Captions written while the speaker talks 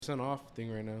off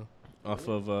thing right now. Off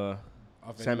of Off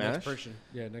Sam next Ash? Purchase.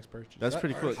 Yeah, next purchase. That's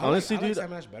pretty cool. I Honestly, like dude,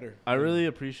 Sam Ash better. I really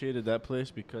appreciated that place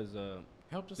because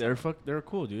helped us. they're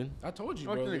cool, dude. I told you,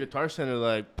 Like bro. the Guitar Center,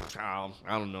 like I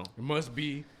don't know. It must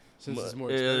be since it's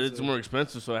more Yeah, expensive. it's more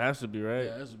expensive, so it has to be, right?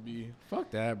 Yeah, it has to be. Fuck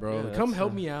that, bro. Yeah, Come that's,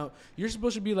 help me out. You're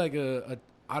supposed to be like a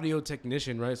audio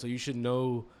technician, right? So you should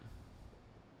know.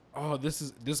 Oh,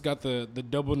 this got the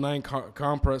double 9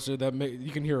 compressor that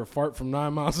you can hear a fart from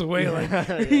 9 miles away, like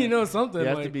Yeah. you know something. You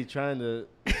have like, to be trying to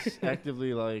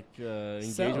actively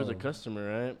engage Sell. with the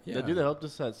customer, right? Yeah. The dude that helped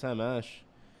us at Sam Ash.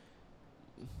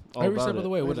 all Every about step of it. the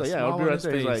way He's with a like, yeah, smile I'll be on right his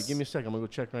there. He's like, face. give me a second. I'm gonna go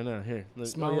check right now. Here, like,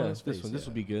 Smile oh, yeah, on his this face, one. This yeah.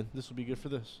 will be good. This will be good for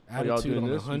this. Attitude y'all doing on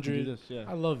this? We can do 100. this. Yeah.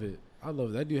 I love it.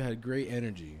 That dude had great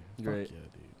energy. Great. Fuck yeah,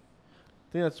 dude.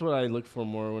 I think that's what I look for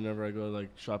more whenever I go like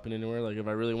shopping anywhere. Like if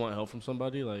I really want help from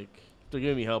somebody, like if they're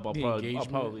giving me help, I'll The probably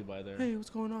engagement. buy there. Hey, what's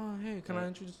going on? Hey, can Yeah. I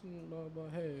introduce you? Blah, blah,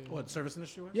 hey. What, service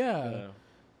industry was? Yeah.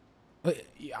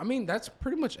 Yeah, I mean, that's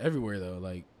pretty much everywhere though.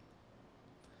 Like,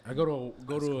 I go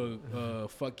to a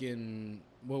fucking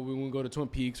we go to Twin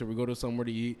Peaks or we go to somewhere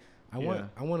to eat. I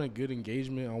want a good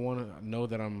engagement. I want to know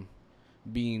that I'm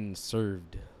being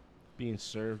served. Being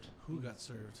served. Who got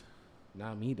served?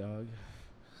 Not me, dog.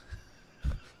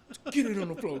 Get it on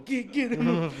the floor. Get it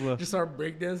on the floor. Just start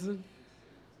breakdancing.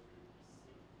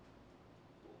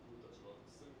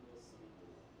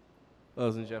 Oh, it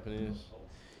was in Japanese.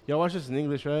 Y'all watch this in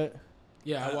English, right?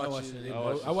 Yeah, I watch it. In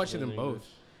both. I watch it in both.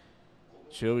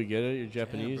 Chill, we get it. You're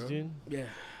Japanese, bro. dude. Yeah.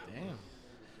 Damn.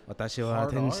 私は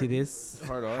天使です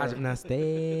Hard R. はじめまし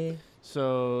て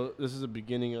So this is the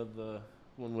beginning of the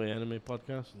One Way Anime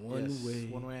podcast. One Yes, way.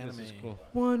 One way anime. This is cool.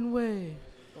 One way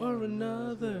or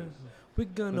another. We're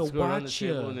gonna Let's go around the watch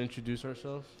table and you. introduce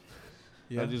ourselves.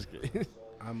 Yeah. I'm just kidding.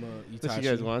 I'm Unless you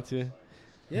guys Itachi. want to.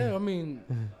 Yeah, I mean,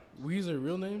 we use our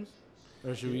real names,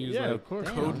 or should we use Yeah, like of course.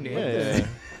 code Damn. names? Yeah.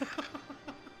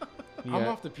 I'm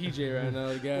off the PJ right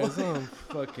now, guys. I'm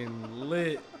fucking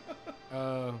lit.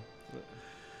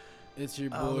 It's your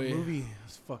Oh, boy. the movie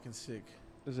is fucking sick.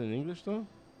 Is it in English though?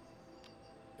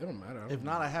 It don't matter. If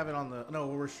not, I have it on the. No,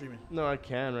 we're streaming. No, I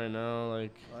can right now.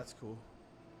 Like, Oh, that's cool.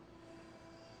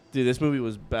 dude, this movie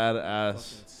was Fucking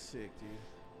badass. sick, dude.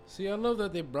 See, I love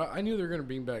that they brought. I knew they were gonna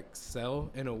bring back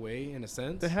Cell in a way, in a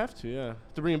sense. They have to, yeah.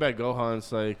 To bring back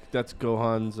Gohan's, like, that's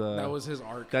Gohan's. That was his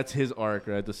arc. That's his arc,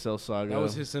 right? The Cell Saga. That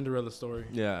was his Cinderella story.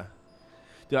 Yeah.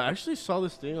 Dude, I actually saw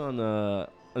this thing on the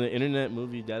Internet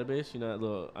Movie Database, you know, that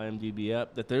little IMDb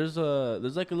app, that there's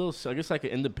like a little, I guess like an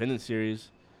independent series.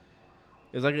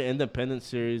 It's like an independent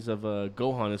series of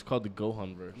Gohan. It's called the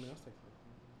Gohan verse.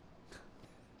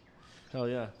 Hell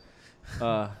yeah.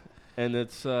 And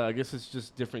it's I guess it's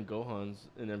just different Gohans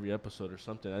in every episode or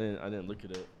something. I didn't look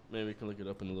at it. Maybe we can look it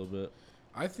up in a little bit.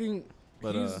 I think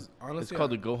But he's honestly. it's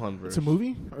called the Gohan verse. It's a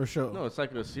movie or show? No, it's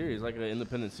like a series, like an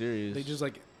independent series. They just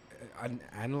like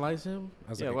analyze him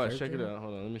as yeah, like a watch, check it character? out.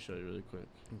 Hold on, let me show you really quick.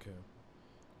 Okay.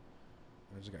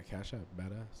 I just got Cash App,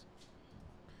 badass.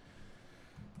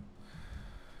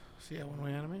 See, yeah, one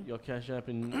way anime. Y'all Cash App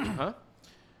and huh?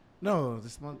 No,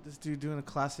 this dude doing a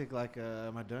classic like.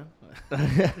 Am I done?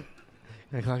 At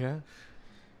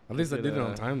least I Look did at, it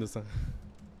on time this time.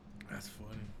 That's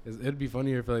funny. It'd be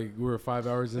funnier if like we were 5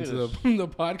 hours Look into at the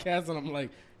podcast and I'm like,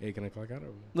 hey, can I clock out?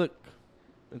 Look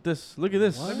at this. Look at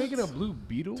this. Am I making a Blue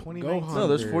Beetle? 2019. Gohan No,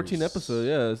 there's verse. 14 episodes.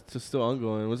 Yeah, it's just still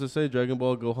ongoing. What's it say? Dragon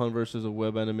Ball Gohan versus a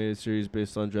web animated series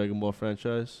based on Dragon Ball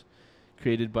franchise,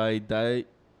 created by Daitomodachi.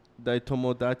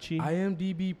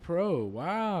 IMDb Pro.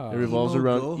 Wow. It revolves Emo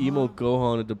around Gohan? emo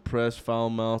Gohan, a depressed,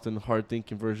 foul-mouthed, and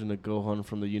hard-thinking version of Gohan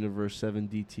from the Universe 7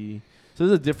 DT. So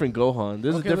there's a different Gohan.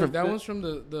 There's okay, a different. look, that one's from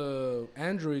the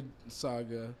Android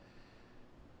saga.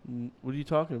 What are you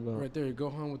talking about? Right there,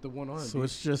 Gohan with the one arm. So dude.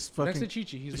 it's just next fucking. to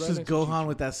Chi-Chi. He's It's right just next to Gohan Chi-Chi.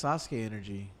 with that Sasuke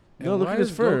energy. No, And look why at his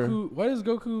is fur. Why does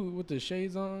Goku with the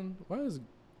shades on? Why does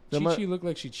That Chi-Chi might- look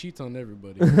like she cheats on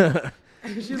everybody?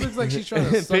 She looks like she's trying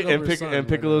to and, suck up her son and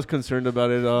Piccolo's concerned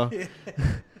about it all. Who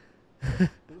the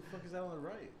fuck is that on the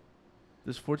right?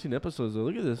 There's 14 episodes though.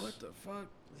 Look at this. What the fuck?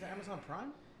 Is that Amazon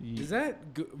Prime? Is that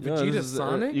No, Vegeta this is,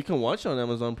 Sonic? you can watch it on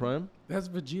Amazon Prime. That's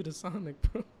Vegeta Sonic,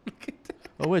 bro. Look at that.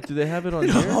 Oh wait, do they have it on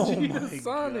here? Oh Vegeta my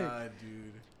Sonic. god,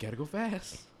 dude. Gotta go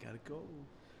fast. Gotta go.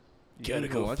 You can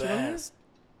watch it on here?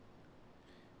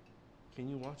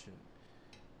 Can you watch it?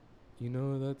 You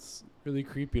know, that's really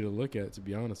creepy to look at, to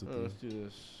be honest with Oh, you. let's do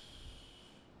this.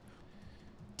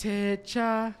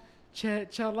 Techa,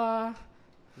 Chechala,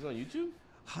 Is it on YouTube?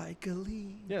 Hi,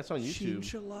 Kali. Yeah, it's on YouTube.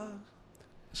 Shimshala.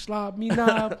 Slab me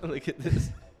knob. Look at this.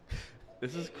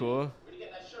 This is cool. Where'd you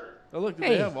get that shirt? Oh look, Hey.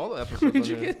 they have all the episodes on Where'd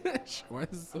you here. get that shirt? Why is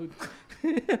it so... Stop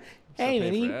hey, paying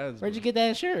Minnie, for ads, where'd you bro. get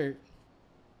that shirt?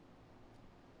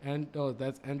 And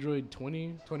that's Android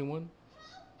 20, 21.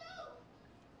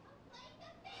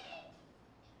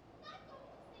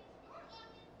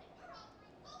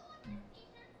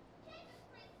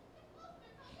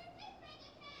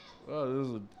 Oh, this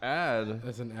is an ad.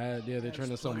 That's an ad. Yeah, they're trying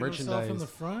to sell Plugging himself merchandise. in the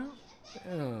front.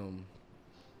 Damn.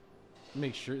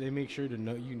 They make sure to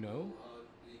know you know.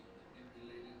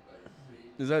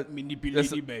 Is that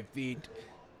Manipulated by fate.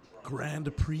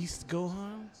 Grand Priest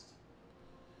Gohan.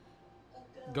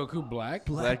 Goku Black?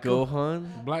 Black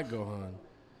Gohan? Black Gohan.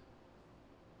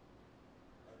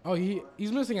 Oh,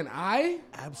 he's missing an eye?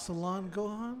 Absalon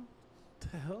Gohan.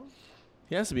 The hell?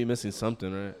 He has to be missing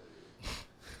something, right?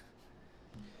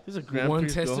 This is a Grand One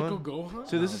Priest testicle Gohan. Gohan?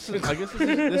 So this is, I guess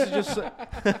this is just.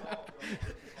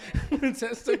 One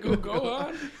testicle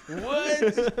Gohan?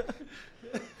 What?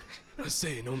 I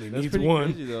say it only That's needs pretty one.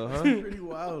 crazy though, huh? Pretty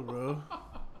wild, bro.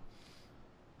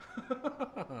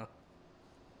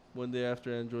 One day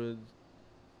after Android.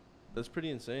 That's pretty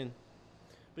insane.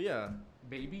 But yeah.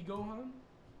 Baby Gohan?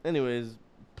 Anyways,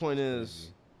 point is,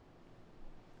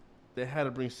 they had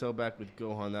to bring Cell back with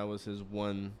Gohan. That was his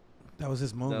one. That was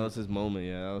his moment. That was his moment.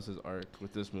 Yeah, that was his arc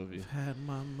with this movie. I've had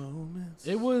my moments.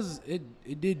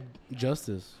 It did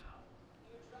justice.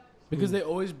 Because they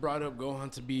always brought up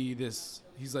Gohan to be this.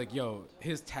 He's like, yo,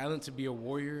 his talent to be a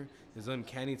warrior is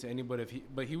uncanny to anybody.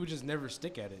 But he would just never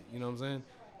stick at it. You know what I'm saying?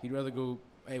 He'd rather go,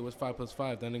 hey, what's 5 +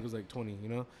 5? That nigga's like 20. You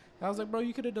know? I was like, bro,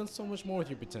 you could have done so much more with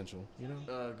your potential. You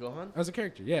know? Gohan? As a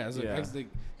character, yeah.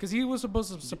 Because he was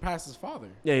supposed to surpass his father.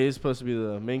 Yeah, he's supposed to be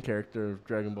the main character of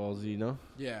Dragon Ball Z. No?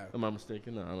 Yeah. Am I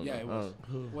mistaken? No, I don't know. Yeah, it was.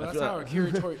 Well, I that's feel how like-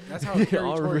 Akira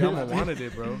Toriyama wanted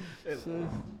it, bro.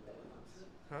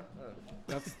 Huh?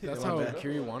 That's my how bad.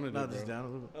 Akira wanted No, it, just bro. down a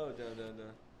little Oh, down.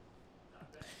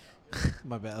 bit.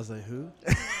 My bad. I was like, who?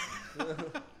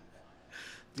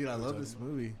 Dude, I love this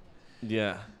movie.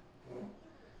 Yeah.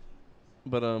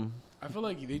 But I feel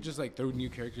like they just like throw new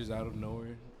characters out of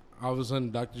nowhere. All of a sudden,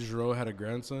 Dr. Gero had a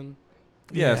grandson.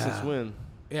 yeah, Yeah. since when?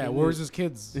 Yeah, where was his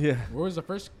kids? Yeah. Where was the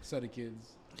first set of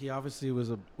kids? He obviously was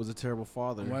a terrible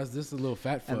father. Why is this a little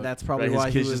fat fuck? And that's probably Right, his why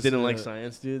he kids was just didn't uh, like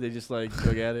science, dude. They just like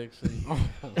drug addicts and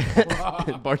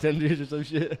Oh, bartenders or some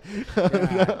shit.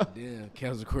 God damn.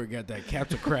 Kazuko got that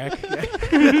capture crack.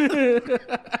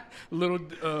 Little,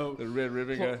 The red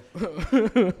ribbon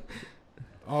guy.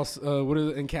 also, what is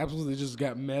it? In capsules, they just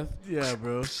got meth. Yeah,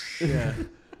 bro. Yeah.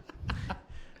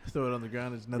 Throw it on the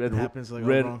ground. There's nothing happens. Like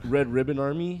red oh, wrong. Red Ribbon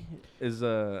Army is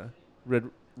red.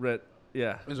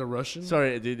 Yeah. Is a Russian.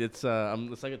 Sorry, dude. It's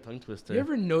it's like a tongue twister. You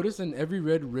ever notice in every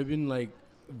Red Ribbon like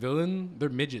villain, they're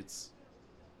midgets?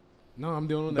 No, I'm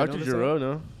the only one that Dr. noticed Gero, that.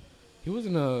 no.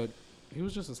 He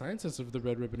was just a scientist of the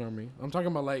Red Ribbon Army. I'm talking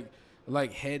about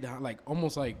like head, like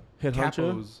almost like Head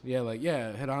honcho? capos.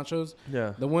 Yeah, head honchos.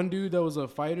 Yeah. The one dude that was a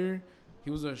fighter,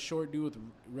 he was a short dude with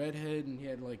red head and he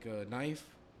had like a knife.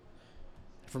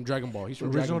 From Dragon Ball. He's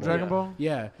from Original Dragon Ball. Ball?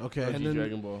 Yeah. Okay. And then-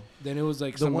 Dragon Ball. Then it was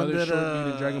like The some one other that, short dude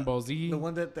in Dragon Ball Z. The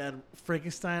one that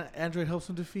Frankenstein android helps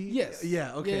him defeat? Yes.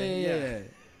 Yeah, okay. Yeah.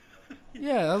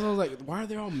 Yeah, that's what I was like. Why are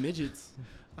they all midgets?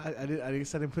 I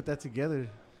guess I didn't put that together.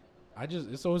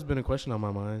 It's always been a question on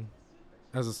my mind.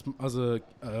 As a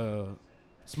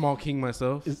small king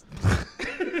myself,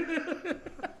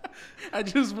 I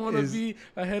just want to be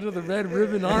ahead of the Red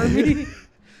Ribbon Army.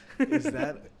 Is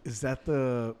that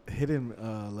the hidden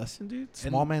lesson, dude?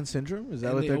 Small man syndrome? Is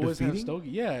that what they're defeating? Stogie.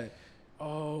 Yeah.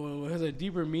 Oh, it has a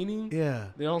deeper meaning. Yeah.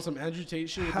 They on some Andrew Tate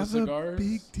shit with Have the a cigars.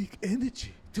 big dick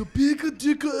energy. The big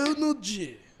dick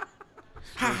energy.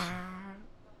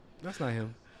 That's not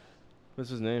him. What's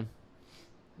his name?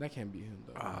 That can't be him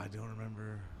though. I don't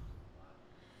remember.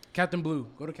 Captain Blue.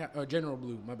 Go to General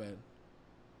Blue. My bad.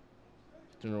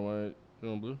 General White,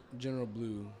 General Blue. General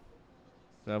Blue.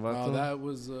 Navato? Oh, that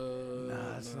was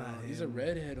it's not He's a him.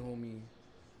 redhead homie.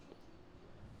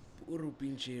 Puro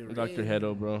pinche Dr. red.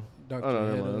 Hedo, bro. Dr. Oh,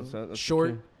 no, never Hedo. mind. That's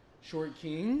Short, okay. short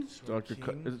king. Dr.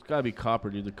 King. It's gotta be copper,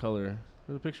 dude. The color.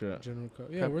 Where's the picture at? General.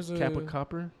 Yeah, where's the Kappa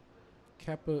Copper?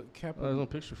 Kappa? Oh, there's no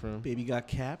picture for him. Baby got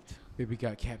capped. Baby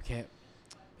got cap.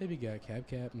 Baby got cap.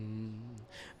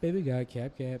 Baby got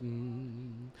cap.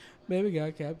 Baby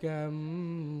got cap.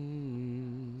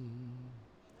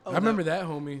 Oh, I remember that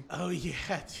homie. Oh yeah,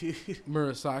 dude.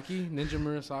 Murasaki, Ninja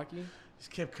Murasaki.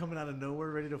 Just kept coming out of nowhere,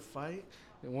 ready to fight.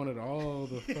 They wanted all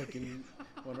the fucking,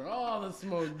 wanted all the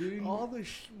smoke, dude. All the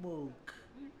smoke.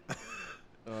 Oh,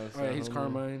 it's All right, that he's homie.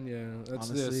 Carmine. Yeah, that's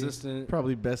the Honestly, assistant.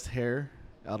 Probably best hair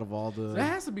out of all the. That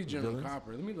has to be General villains.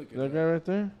 Copper. Let me look it That up. guy right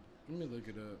there? Let me look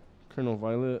it up. Colonel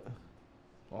Violet.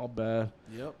 All bad.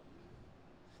 Yep.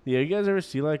 Yeah, you guys ever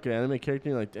see like an anime character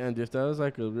and you're like, damn, dude, if that was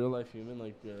like a real life human,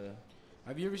 like,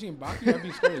 Have you ever seen Baki? I'd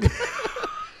be scared.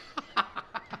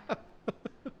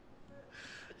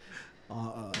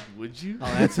 Would you? I'll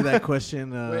answer that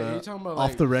question Wait, are you talking about off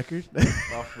like, the record.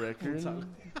 Off record?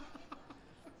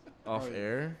 Off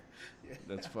air?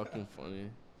 That's fucking funny.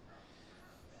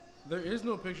 There is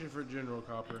no picture for General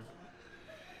Copper.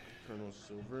 Colonel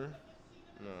Silver?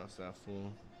 No, that's that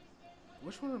fool.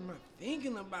 Which one am I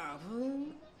thinking about,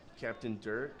 huh? Captain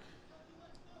Dirk?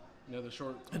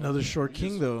 Another short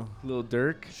king, though. Little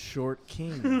Dirk? Short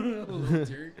king. Little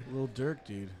Dirk. Little Dirk,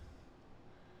 dude.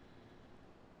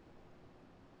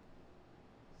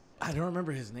 I don't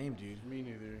remember his name, dude. Me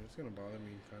neither. It's gonna bother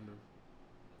me, kind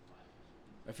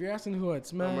of. If you're asking who I'd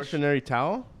smash, Mercenary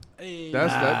Tao? hey,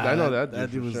 That's that. I know that.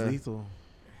 That dude for was sure. lethal.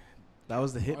 That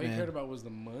was the all you cared hitman. about was the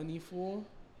money, fool.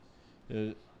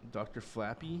 Dr.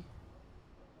 Flappy?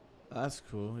 That's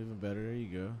cool. Even better. There you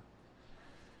go.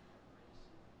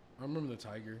 I remember the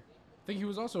tiger. I think he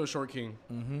was also a short king.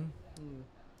 Mm-hmm.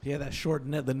 He had that short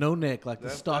neck, the no neck, like the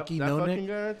stocky that no fucking neck.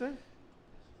 guy right there?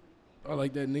 I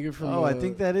like that nigga from. Oh, I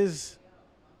think that is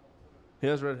He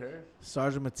has red hair.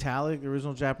 Sergeant Metallic, the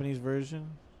original Japanese version.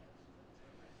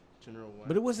 General White.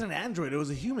 But it wasn't an android. It was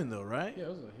a human, though, right? Yeah, it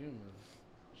was a human.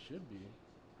 Should be.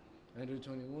 Andrew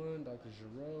 21, Dr.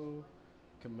 Giro,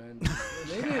 Commander.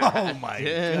 They did, Oh my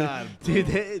Damn. god, Dude,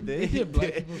 they did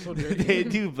black people so dirty. They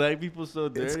do black people so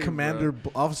dirty. it's Commander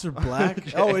bro. Officer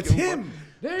Black. Oh, it's him.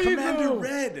 There you Commander go.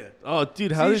 Red. Oh,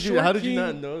 dude, See, how Short did you King-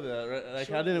 not know that? Right? Like,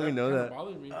 how didn't we know kinda that?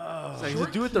 bothered me. It's like, Oh.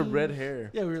 just do with the red hair.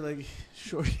 Yeah, we were like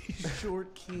short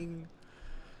king.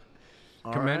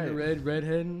 All Commander right.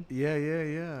 Redhead,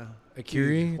 Yeah.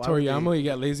 Akiri, Dude, why would Toriyama. You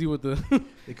got lazy with the.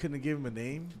 They couldn't have given him a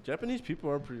name. Japanese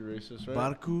people are pretty racist, right?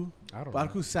 Barku. I don't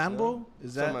Barku know. Sanbo?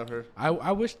 Is Something that? I've heard.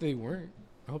 I wish they weren't.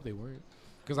 I hope they weren't.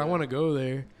 Because I want to go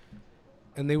there,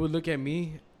 and they would look at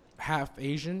me, half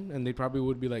Asian, and they probably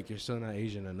would be like, "You're still not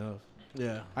Asian enough."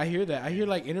 Yeah. I hear that. I hear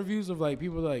like interviews of like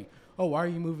people like, "Oh, why are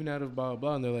you moving out of blah blah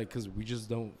blah?" And they're like, "Cause we just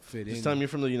don't fit This in." time you're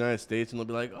from the United States, and they'll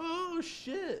be like, "Oh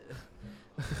shit,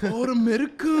 Oh, the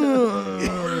America.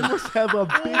 you must have a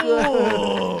big."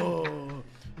 Oh,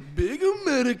 big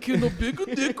American, a bigger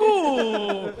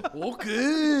dicko.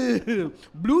 Okay,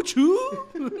 blue chew.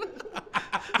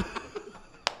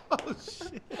 Oh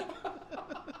shit.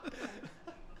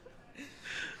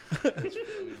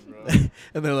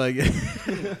 And they're like,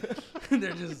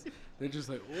 they're just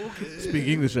like, okay. speak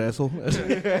English, asshole.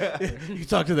 You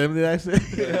talk to them in the accent.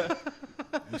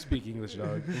 You speak English,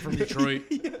 dog. I'm from Detroit.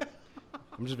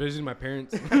 I'm just visiting my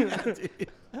parents.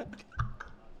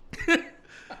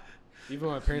 Even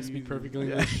my parents speak perfect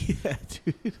English. Yeah,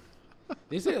 dude.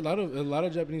 They say a lot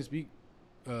of Japanese speak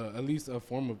at least a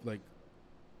form of like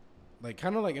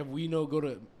kind of like if we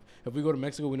go to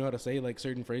Mexico, we know how to say like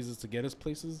certain phrases to get us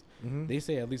places. Mhm. They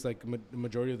say at least like the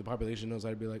majority of the population knows how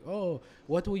to be like, oh,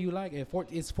 what will you like?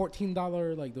 It's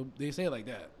 $14. Like they say it like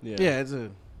that. Yeah, it's a.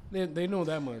 They know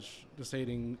that much to say it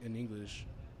in English.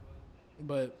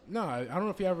 But no, I don't know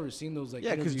if you ever seen those like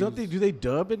Yeah, because do they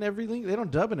dub in every language? They don't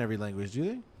dub in every language, do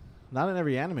they? Not in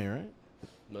every anime, right?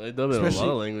 No, they dub it in a lot Especially-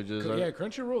 of languages. Right? Yeah,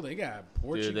 Crunchyroll, they got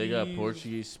Portuguese. Dude, they got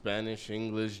Portuguese, Spanish,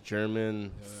 English,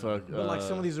 German. Fuck. But like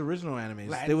some of these original animes,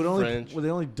 Latin, they would only French. they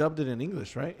only dubbed it in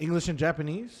English, right? English and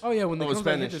Japanese. Oh yeah, when they Oh, come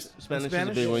back, Spanish. they just, Spanish is a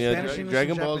Spanish? big one. Yeah, Spanish, English,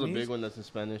 Dragon and Ball is a Japanese? big one that's in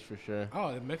Spanish for sure.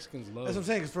 oh, the Mexicans love. That's what I'm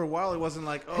saying. 'Cause for a while, it wasn't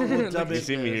like, oh, we'll dub You it.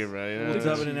 see me here, right? We'll Yeah.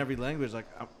 dub it in every language. Like,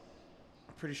 I'm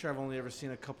pretty sure I've only ever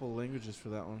seen a couple of languages for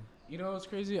that one. You know what's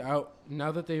crazy?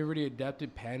 Now that they already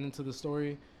adapted Pan into the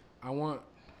story, I want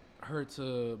her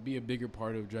to be a bigger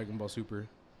part of Dragon Ball Super.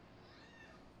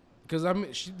 Because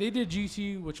they did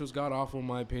GT, which was god awful in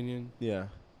my opinion. Yeah.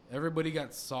 Everybody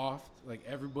got soft. Like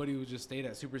everybody was just stayed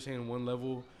at Super Saiyan 1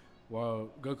 level, while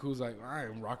Goku's like, I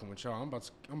ain't rocking with y'all.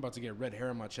 I'm about to get red hair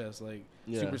on my chest, like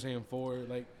Yeah. Super Saiyan 4.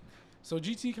 Like, so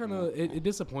GT kind of it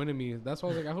disappointed me. That's why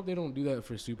I was like, I hope they don't do that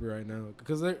for Super right now,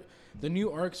 because the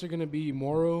new arcs are gonna be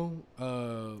Moro.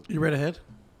 You read ahead?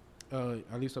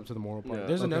 At least up to the Moro part. Yeah.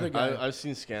 There's Okay. another guy. I've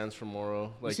seen scans from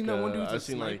Moro. Like, seen that one dude with I've a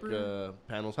seen sniper? like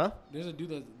panels, huh? There's a dude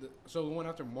that so the one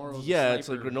after Moro. Yeah, it's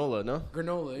like Granola, no?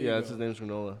 Granola. there Yeah, you that's go. his name's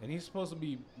Granola. And he's supposed to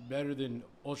be better than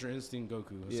Ultra Instinct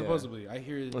Goku. Yeah. Supposedly, I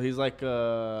hear. Well, he's like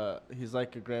a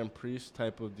Grand Priest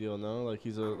type of deal, no? Like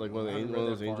he's like one of I haven't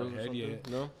those read that far angels or ahead something. yet.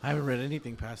 No, I haven't read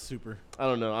anything past Super. I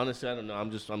don't know. Honestly, I don't know. I'm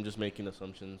just making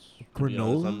assumptions. to be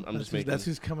honest. Granola? I'm just That's making. that's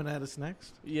who's coming at us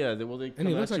next. Yeah, they and he come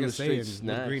looks at like you a with straight Saiyan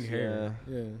snacks, with green hair.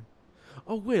 Yeah.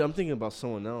 Oh wait, I'm thinking about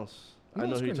someone else. No, I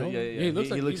know it's who you're talking. Granola. Yeah, Yeah, he looks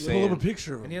like- looks he Pull up a Saiyan.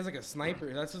 picture of And him. he has like a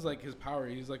sniper. That's his power.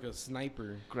 He's like a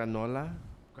sniper. Granola.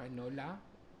 Granola.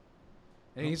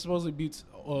 And he supposedly beats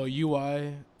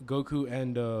UI, Goku,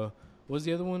 and what's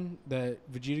the other one that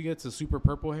Vegeta gets? The super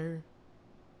purple hair.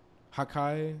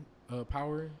 Hakai.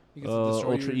 power. He gets to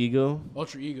destroy Ultra Ego.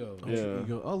 Ultra Ego. Yeah. Ultra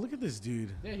Ego. Oh, look at this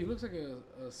dude. Yeah, he looks like a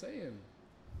Saiyan.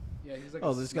 Yeah, he's like.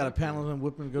 Oh, this got a panel of him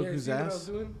whipping Yeah, you Goku's see what I was ass.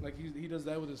 doing? Like he does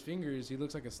that with his fingers. He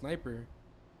looks like a sniper.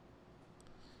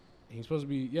 And he's supposed to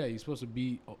be. Yeah, he's supposed to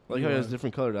be. Like how he has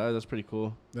different colored eyes. That's pretty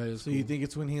cool. That is. So cool. you think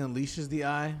it's when he unleashes the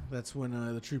eye? That's when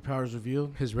the true power is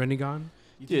revealed. his Renegon?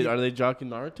 You Dude, think are they jocking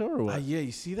Naruto or what? yeah,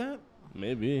 you see that?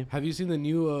 Maybe. Have you seen the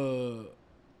new?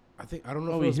 I don't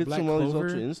know Oh, if it he was hits Black him all his Clover.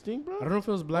 Ultra Instinct, bro? I don't know if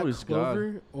it was Black he's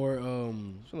Clover or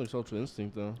She looks Ultra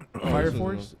Instinct, though. Fire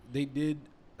Force. They did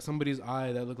somebody's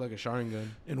eye that looked like a Sharingan.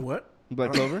 In what?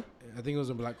 Black Clover? I think it was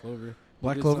in Black Clover.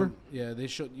 Black They did Clover? Yeah, they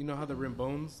showed. You know how the rim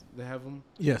bones they have them.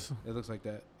 Yes. It looks like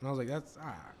that, and I was like, "That's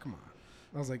come on."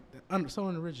 I was like, "So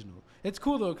unoriginal." It's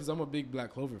cool though because I'm a big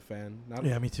Black Clover fan.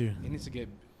 Yeah, me too. He needs to get.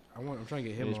 I'm trying to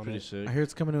get Yeah, him he's on pretty it. sick. I hear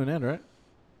it's coming to an end, right?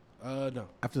 No,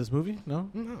 After this movie? No?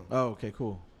 no. Oh, okay,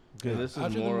 cool. Yeah, Good. this is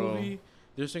After the more. movie,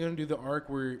 they're still gonna do the arc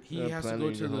where he has to go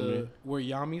planning to your homie. where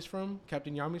Yami's from,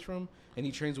 Captain Yami's from, and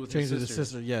he trains with Trains his with sister. his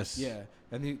sister, yes. Yeah,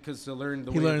 and because to learn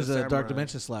the He way of learns the the Dark samurai.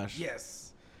 Dimension Slash.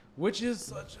 Yes, which is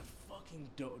such a fucking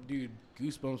dope, dude.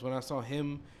 Goosebumps when I saw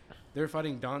him. They were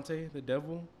fighting Dante, the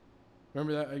devil.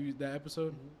 Remember that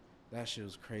episode? That shit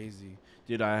was crazy.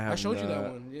 Dude, I have. I showed you that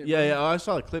one. Yeah. Oh, I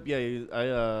saw a clip. Yeah,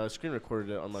 I screen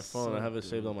recorded it on my phone. So I have it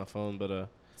saved dope. on my phone, but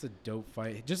It's a dope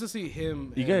fight. Just to see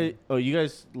him. you guys, you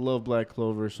guys love Black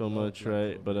Clover so Love much, Black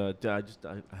right? Clover. But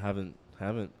I haven't.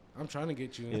 I'm trying to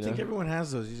get you. You I know? think everyone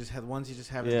has those. You just have ones you just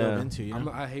haven't Yeah. dove into, you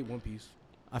know? I hate One Piece.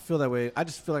 I feel that way. I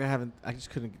just feel like I just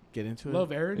couldn't get into it.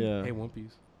 Love Aaron. Yeah. Hate One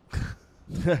Piece.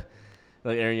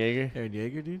 Like Eren Yeager. Aaron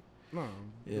Yeager, dude. No,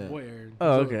 Yeah. the boy Aaron.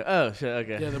 Oh, So- okay. Oh, shit.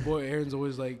 Okay. Yeah, the boy Aaron's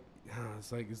always like,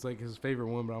 it's like his favorite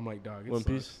one, but I'm like, dog. It One sucks.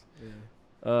 Piece?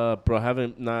 Yeah. Bro, I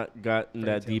haven't not gotten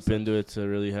Fairy that Tail deep sucks. into it to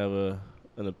really have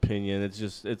an opinion. It's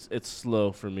just it's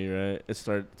slow for me, right? It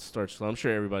starts slow. I'm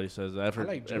sure everybody says that. I've heard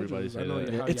like everybody JoJo's. say I know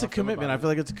that. how It's a y'all feel commitment. about I it. feel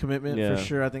like it's a commitment Yeah. for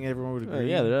sure. I think everyone would agree.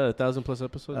 Yeah, there are 1,000+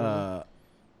 episodes. Uh,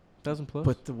 1,000 plus.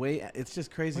 but the way it's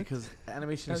just crazy What? because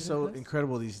animation is Thousand so plus?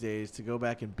 incredible these days to go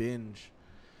back and binge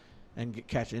and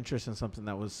catch interest in something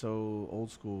that was so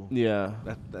old school. yeah,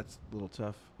 That's a little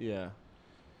tough. yeah.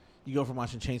 You go from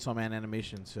watching Chainsaw Man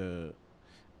animation to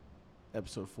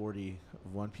episode 40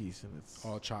 of One Piece, and it's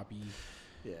All choppy.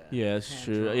 Yeah, it's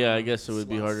true. Yeah, I guess it would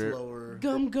be harder. Slower.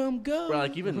 Gum gum gum. Bro,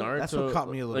 like even Naruto. That's what caught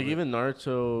me a little Like bit. even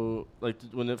Naruto, like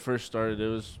when it first started, it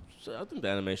was. I think the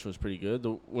animation was pretty good.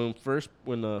 When first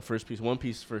piece, One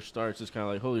Piece first starts, it's kind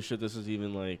of like, holy shit, this is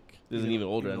even like even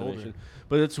older even animation. older.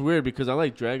 But it's weird because I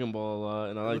like Dragon Ball a lot,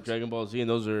 and I like Dragon Ball Z, and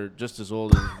those are just as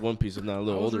old as One Piece, if not a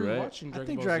little older, right? I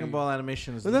think Dragon Ball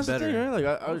animation is But that's better. the thing, right?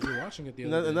 Like I was watching it the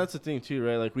and, other day. and that's the thing too,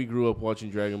 right? Like we grew up watching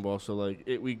Dragon Ball, so like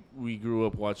we grew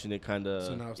up watching it kind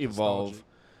So now of it's evolve. nostalgic.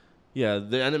 Yeah,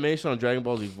 the animation on Dragon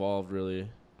Ball's evolved really.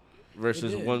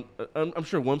 Versus did. one, I'm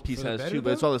sure One Piece For the has better, too,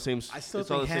 but it's though? all the same. I still it's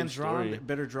all think the same hand drawn story.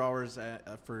 better drawers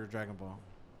for Dragon Ball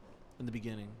in the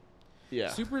beginning. Yeah.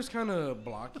 Super's kind of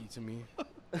blocky to me.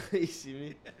 You see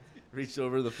me? Reached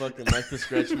over the fucking mic to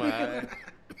scratch my eye.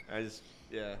 I just,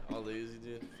 all lazy,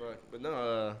 dude. Fuck. But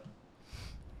no,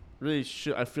 really,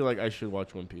 I feel like I should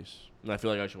watch One Piece. And I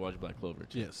feel like I should watch Black Clover,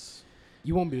 too. Yes.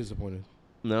 You won't be disappointed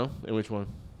No? In which one?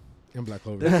 in Black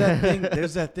Clover. There's that thing.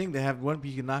 There's that thing. They have One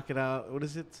Piece. You can knock it out. What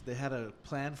is it? They had a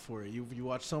plan for it. You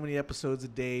watch so many episodes a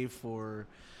day for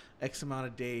X amount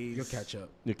of days. You'll catch up.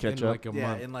 You catch in up? like a Yeah,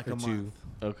 month in like or a two. month.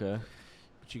 Okay.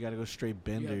 But you got to go straight You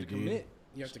bender, have to dude. commit.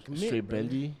 You have to commit. Straight brother.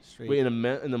 bendy? Straight. Wait, in a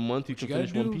month you What you can gotta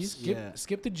finish One do? Piece? Yeah.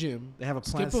 Skip the gym. They have a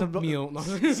plan. Skip a meal.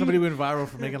 Somebody went viral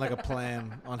for making like a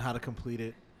plan on how to complete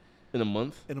it In a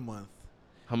month? in a month.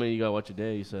 How many you got to watch a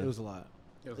day, you said? It was a lot.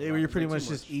 It was a You're lot. pretty It's much too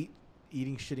just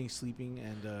eating, shitting, sleeping,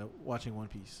 and watching One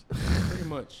Piece. Pretty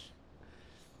much.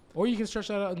 Or you can stretch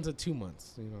that out into 2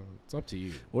 months. You know, it's up to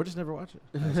you. Or just never watch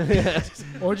it.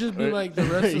 Or just be like the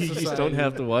rest of You society. just don't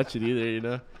have to watch it either, you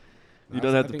know? You Nah,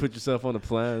 don't I have to think- put yourself on a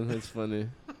plan. It's funny.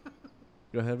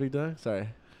 Go ahead, Big Dog. Sorry.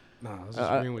 Nah, I was just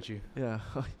I- agreeing with you. Yeah.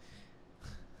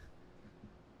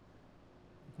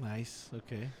 Nice.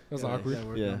 Okay. That's Yeah, awkward. yeah,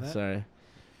 work yeah, on that. sorry.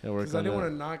 I work Because on I didn't that.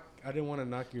 want to knock. I didn't want to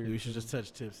knock your. Maybe we should just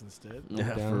touch tips instead.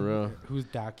 Yeah, down. for real. Who's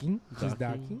docking? Who's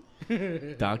docking?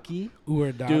 Docking? Docky? Who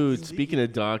are docking? Dude, speaking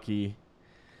of Docky,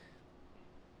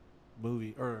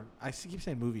 Movie. Or keep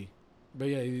saying movie. But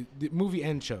yeah, the movie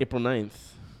and show. April 9th.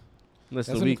 Less That's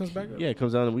than a when it week. comes back? Yeah, it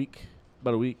comes out in a week.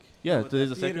 About a week. Yeah, No, but today's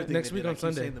the theater second. thing Next they week did, on I keep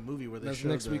Sunday. saying the movie where they That's showed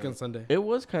next week the- on Sunday. It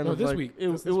was kind No, of this like week. It,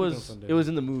 That's it this week on was Sunday. it was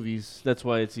in the movies. That's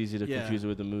why it's easy to Yeah. confuse it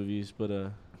with the movies. But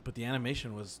But the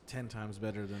animation was 10 times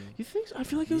better than. You think? So? I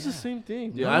feel like it was the Yeah. same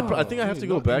thing. No, Yeah, I think I have to dude,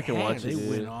 go no, back they and had- watch they it. dude.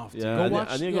 went off, dude. Yeah, Go I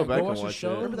watch. need to go back go and watch watch the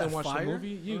show. it. Remember that Then watch fire? the movie.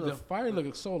 You, Remember the the fire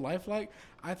looked so lifelike.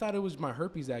 I thought it was my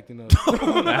herpes acting up.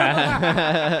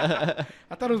 I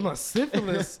thought it was my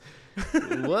syphilis.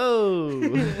 Whoa.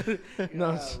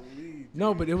 No,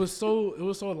 no, but it was so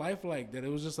lifelike that it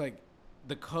was just like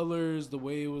the colors, the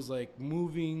way it was like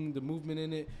moving, the movement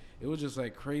in it. It was just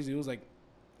like crazy. It was like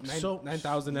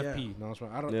 9,000 yeah. FP. No, it's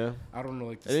fine. Yeah. I don't know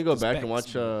like. I need to go the back and specs,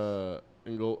 watch. but-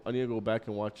 I need to go back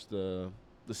and watch the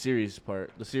series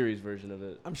part, the series version of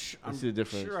it. I'm see the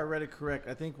difference. sure I read it correct.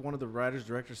 I think one of the writers,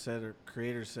 directors said, or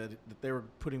creators said that they were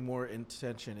putting more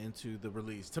intention into the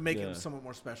release to make Yeah. it somewhat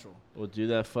more special. Well, do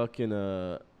that fucking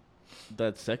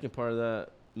that second part of that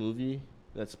movie,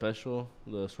 that special,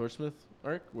 the Swordsmith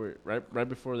arc, where right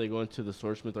before they go into the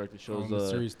Swordsmith arc, it shows the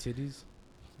series titties.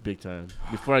 big time.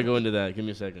 Before I go into that, give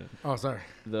me a second. Oh, sorry,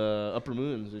 The Upper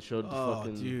Moons, it showed the Oh,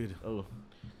 fucking dude. Oh,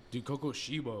 dude. Coco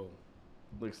Shibo.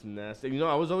 looks nasty. You know,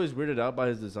 I was always weirded out by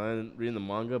his design reading the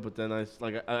manga, but then I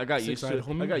got used to Six-eyed it.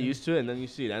 homie? I got used to it, and then you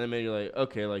see it animated, you're like,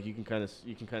 okay, like you can kind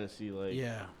of see like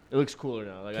Yeah, it looks cooler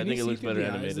now. Like I Can think you it see looks through better the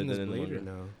eyes animated in than this in the blade or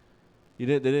manga. no? They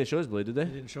didn't show his blade, did they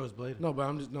they? didn't show his blade. No, but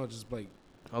I'm just like.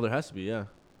 Oh, there has to be, yeah.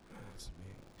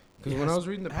 Because It when I has- was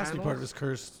reading the it has to be part of panels, his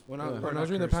curse. when I Or was not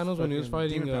reading the curse, panels when he was fucking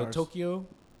fighting demon powers. Tokyo,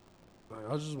 like,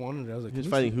 I was just wondering. I was like, He's can you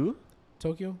fighting see who?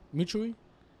 Tokyo Mitsui.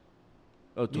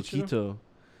 Oh, Michiro? Tokito.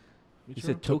 You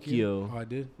said Tokyo. Oh, I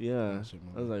did. Yeah. Oh, shit,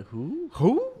 my I was bad. like, who?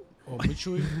 Oh,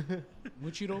 Mitsui.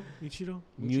 Michiro. Michiro.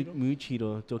 Michiro?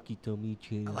 Muchiro. Tokito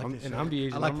Michiro. I like I'm- this and show. I'm the I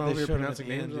Asian. like I'm that over they here showed him at pronouncing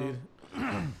the end, names dude.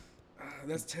 wrong.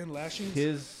 That's 10 lashings.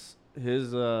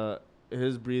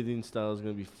 His breathing style is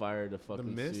gonna be fire to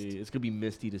fucking mist? see. It's gonna be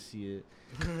misty to see it.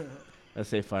 I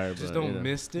say fire, Just but don't you know.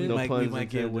 mist We it. No might puns get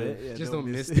intended. wet. Yeah, Just don't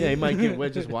miss miss it. Yeah, he might get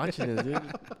wet just watching it, dude.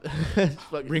 It's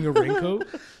fucking- Bring a raincoat.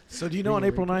 So do you know on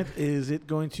Bring a April 9th, is it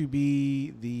going to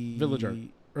be the Village Arc.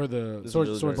 Or the This sword.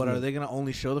 is Sword. But are they going to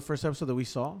only show the first episode that we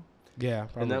saw? Yeah,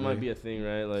 probably. and that might be a thing,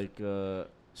 right? Like,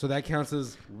 So that counts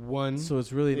as one. So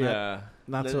it's really not yeah.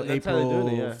 not That- till that's how they're April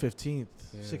doing it, yeah. 15th,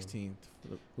 Yeah. 16th.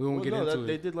 we won't Well, get no, into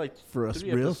they it. did like For us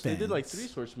three real They did like fans. 3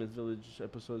 Swordsmith Village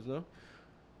episodes, no?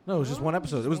 No, it was just one No,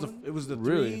 episode. just It was the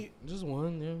Really? Just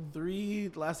one, yeah. three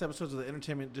last episodes of the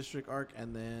Entertainment District arc,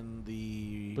 and then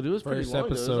the But it was pretty First long. Though. It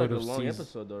was like episode a of long season.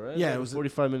 episode, though, right? Yeah, Like it was a-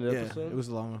 45-minute yeah, episode. it was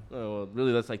a long one. Oh well,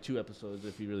 really, that's like 2 episodes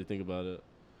if you really think about it.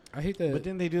 I hate that. But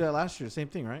didn't they do that last year? Same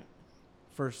thing, right?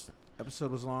 First episode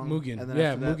was long. Mugen. and then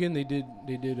Yeah, after that- Mugen.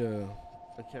 They did.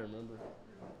 I can't remember.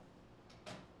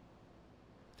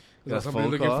 Was Got a that somebody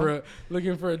phone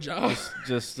looking call? for a job?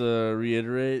 Just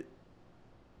reiterate.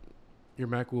 Your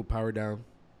Mac will power down.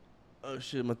 Oh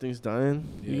shit, my thing's dying.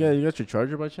 Yeah. You got your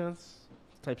charger by chance?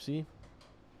 Type C?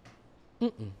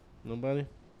 Mm-mm. Nobody?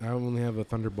 I only have a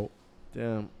Thunderbolt.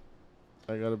 Damn.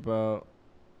 I got about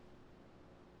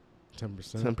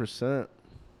 10%. 10%.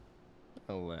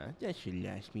 Oh, that should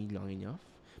last me long enough.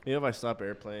 Maybe if I stop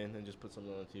airplane and just put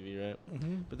something on TV, right?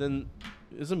 Mhm. But then,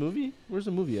 is a movie? Where's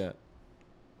the movie at?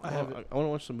 I have it. I want to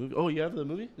watch the movie. Oh, you have the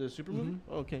movie? The super movie? Mhm.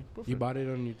 Oh, okay. You Perfect. bought it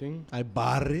on your thing. I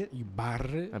bought it. You bought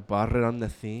it. I bought it on the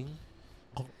thing.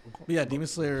 But yeah, Demon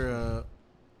Slayer.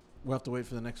 We'll have to wait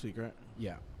for the next week, right?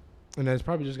 Yeah. And that's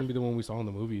probably just gonna be the one we saw in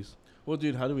the movies. Well,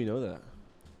 dude, how do we know that?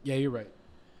 Yeah, you're right.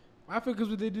 I feel because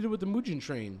they did it with the Mugen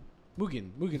train.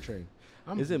 Mugen train.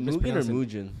 I'm Is it Mugen or mispronouncing-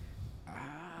 Mugen?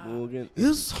 Ah, Mugen.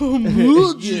 it's a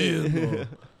Mugen. Yeah.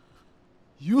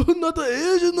 You're not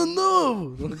Asian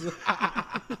enough.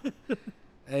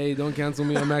 Hey, don't cancel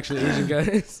me. I'm actually Asian,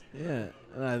 guys. Yeah.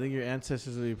 I think your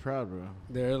ancestors will be proud, bro.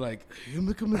 They're like, you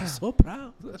make me so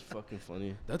proud. That's fucking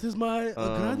funny. That is my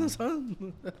grandson.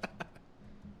 Um,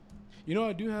 You know,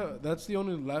 I do have. That's the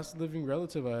only last living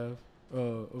relative I have,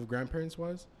 of grandparents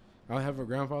wise. I have a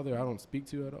grandfather I don't speak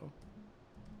to at all.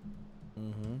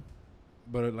 Mm-hmm.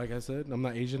 But like I said, I'm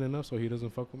not Asian enough, so he doesn't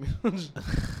fuck with me.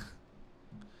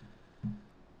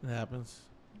 It happens.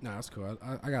 Nah, that's cool.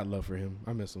 I got love for him.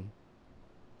 I miss him.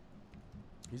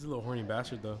 He's a little horny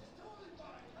bastard though.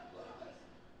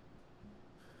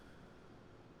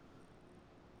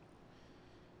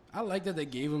 I like that they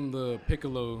gave him the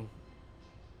Piccolo,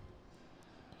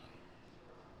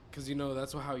 cause you know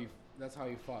that's how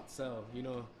he fought Cell. You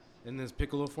know, in this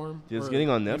Piccolo form. Dude, it's or getting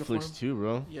on uniform. Netflix too,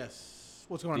 bro. Yes.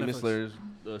 What's going on? Demon Netflix?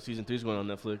 Slayer's season 3 is going on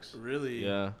Netflix. Really?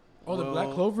 Yeah. Oh, the Black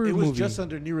Well, Clover It movie. was just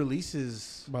under new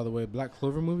releases. By the way, Black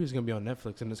Clover movie is gonna be on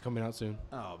Netflix and it's coming out soon.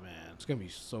 Oh man. It's gonna be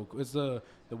so cool. It's the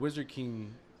Wizard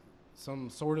King, some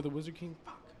sort of the Wizard King.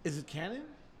 Fuck. Is it canon?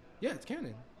 Yeah, it's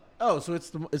canon. Oh, so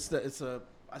it's a.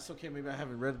 I still can't. Maybe I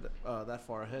haven't read that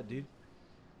far ahead, dude.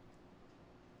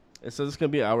 It says it's gonna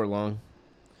be an hour long.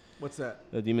 What's that?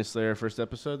 The Demon Slayer first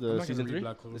episode, I'm the not season gonna read 3.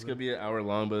 Black Clover. It's gonna be an hour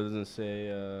long, but it doesn't say.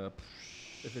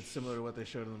 If it's similar to what they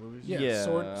showed in the movies. Yeah,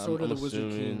 Sword I'm of the Wizard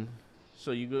assuming. King.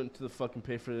 So you go into the fucking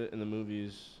pay for it in the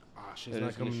movies, Ah, shit's and not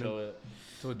it's gonna coming show out it.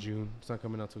 till June. It's not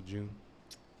coming out till June.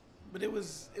 But it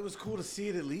was cool to see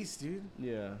it at least, dude.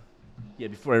 Yeah, yeah,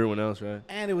 before everyone else, right?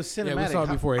 And it was cinematic. Yeah, we saw it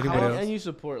before anybody else. And you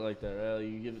support like that, right?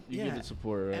 You give it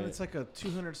support, right? And it's like a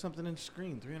 200 something inch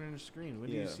screen, 300 inch screen. When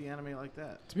do you see anime like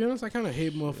that? To be honest, I kind of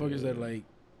hate motherfuckers that like.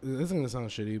 This is gonna sound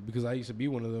shitty because I used to be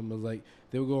one of them. Was like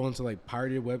they would go onto like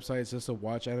pirated websites just to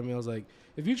watch anime. I was like,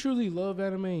 if you truly love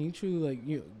anime, and you truly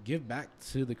like give back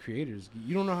to the creators.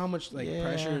 You don't know how much like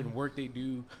pressure and work they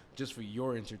do just for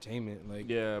your entertainment. Like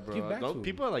yeah, bro. give back to Don't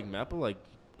people like Mappa like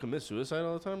commit suicide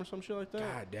all the time or some shit like that?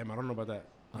 God damn, I don't know about that.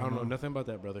 I don't know nothing about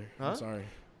that, brother. Huh? I'm sorry.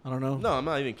 I don't know. No, I'm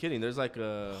not even kidding. There's like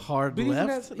a Hard But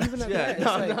left. even at yeah,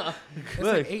 that, no. it's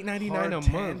Look, like $8.99 a month.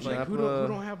 tangent. Like who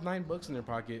don't have $9 in their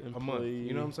pocket a month?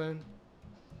 You know what I'm saying?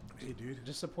 Hey, dude.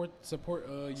 Just support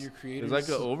your creators. There's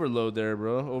like an overload there,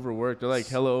 bro. Overworked. They're like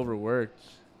hella overworked.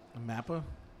 Mappa?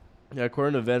 Yeah,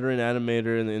 according to veteran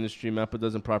animator in the industry, Mappa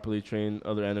doesn't properly train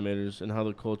other animators, and how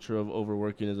the culture of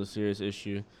overworking is a serious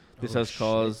issue. This has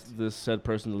caused this said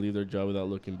person to leave their job without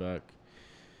looking back.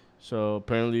 So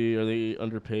apparently, are they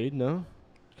underpaid? No.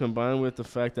 Combined with the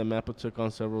fact that Mappa took on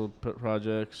several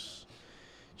projects,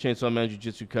 Chainsaw Man,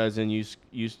 Jujutsu Kaisen,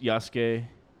 Yasuke,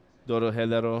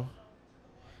 Dorohedoro,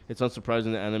 it's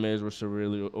unsurprising that animators were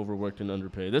severely overworked and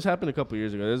underpaid. This happened a couple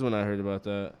years ago. This is when I heard about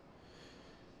that.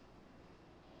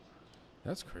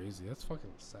 That's crazy. That's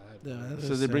fucking sad. Yeah, that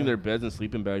So is they bring sad. their beds and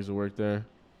sleeping bags to work there.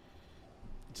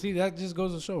 See, that just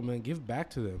goes to show, man. Give back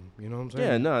to them. You know what I'm saying?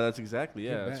 Yeah, no, that's exactly.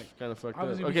 Give Yeah, it's back. kind of fucked up.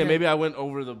 Obviously, we Okay, can't- maybe I went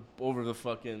over the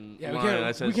fucking Yeah, line.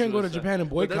 I said we can't go to suicide. Japan and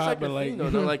But that's boycott, the but like, thing, though,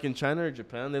 not like in China or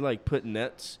Japan, they like put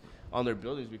nets on their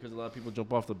buildings because a lot of people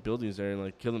jump off the buildings there and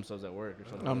like kill themselves at work or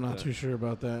something. I'm like not that. too sure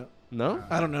about that. No.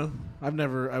 I don't know. I've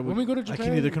never. I would. when we go to I Japan,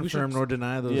 can neither we should- confirm nor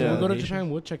deny those. Yeah. when we go to allegations. Japan,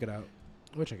 we'll check it out.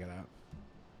 We'll check it out.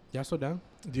 Y'all so down?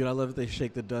 Dude, I love that they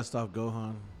shake the dust off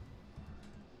Gohan.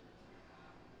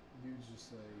 Dude's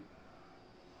just like.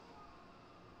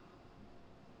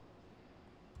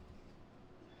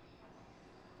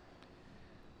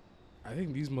 I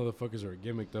think these motherfuckers are a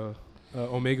gimmick, though.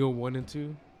 Omega 1 and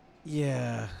 2.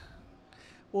 Yeah.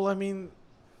 Well, I mean,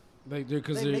 Like,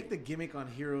 because they they're, make the gimmick on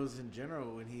heroes in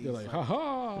general when he's they're like,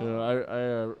 haha. You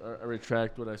know, I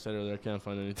retract what I said earlier. I can't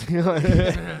find anything.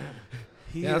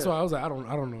 he, Yeah, that's why I was like, I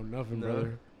don't know nothing, No.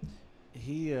 brother.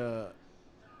 he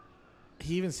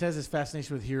even says his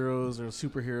fascination with heroes or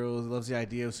superheroes, loves the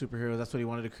idea of superheroes. That's what he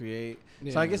wanted to create.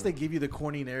 So I guess they give you the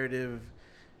corny narrative.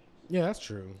 Yeah, that's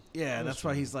true. Yeah, That's that's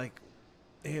why true. he's like,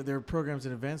 hey, there are programs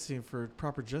in advancing for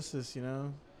proper justice, you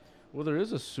know? Well, there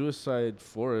is a suicide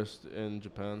forest in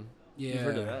Japan. Yeah. You've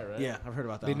heard of that, right? Yeah, I've heard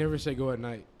about that. They one. never say go at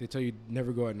night. They tell you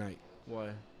never go at night.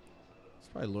 Why? It's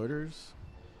probably loiterers.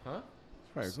 Huh?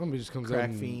 It's probably Somebody just comes crack out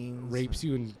and fiends. rapes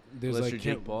you, and there's Unless like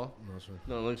you're Jake Paul. No, sorry.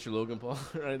 No, unless you're Logan Paul,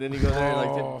 right? Then you go there and like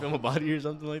Oh. film a body or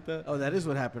something like that. Oh, that is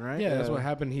what happened, right? Yeah, that's Yeah. what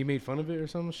happened. He made fun of it or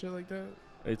some shit like that.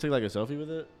 You took like a selfie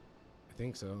with it? I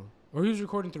think so. Or he was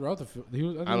recording throughout the. He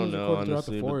was, I think I he don't was know, recording throughout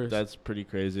honestly, the but forest. that's pretty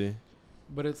crazy.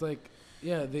 But it's like,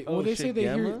 yeah, they Oh, they say shit, they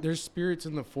hear Gamma? there's spirits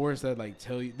in the forest that like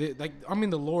tell you. They, like, I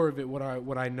mean, the lore of it. What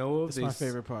I know of. That's they my s-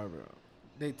 favorite part, bro.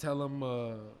 They tell him.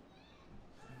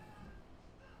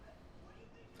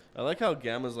 I like how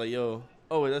Gamma's like, yo.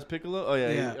 Oh, wait, that's Piccolo? Oh, yeah.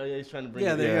 Yeah. Oh, yeah, he's trying to bring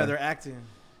Yeah, it. they're acting.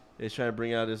 He's trying to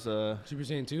bring out his, Super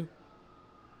Saiyan 2?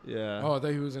 yeah. Oh, I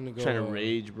thought he was gonna go. Trying to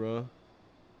rage, bro.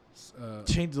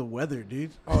 Change the weather,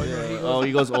 dude. Oh, Yeah. yeah. He goes, Oh,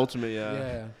 he goes ultimate, yeah.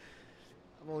 yeah.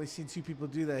 I've only seen two people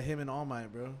do that, him and All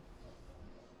Might, bro.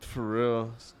 For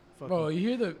real. Fucking- Bro, you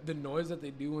hear the noise that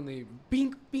they do when they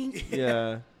bink bink.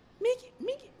 Yeah. Meek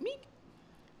meek meek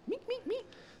meek meek meek.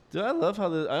 Dude, I love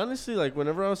how I honestly, like,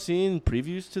 whenever I was seeing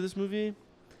previews to this movie,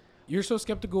 You're so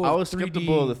skeptical. I of was 3D.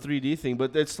 skeptical of the 3D thing,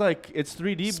 but it's like, it's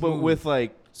 3D, but Smooth. with,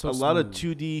 like, So a lot of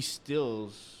smooth. 2D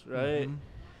stills, right? Mhm.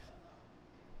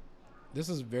 This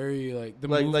is very like the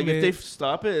Like, movement. if they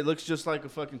stop it, it looks just like a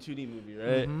fucking 2D movie,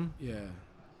 right? Mhm. yeah,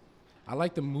 I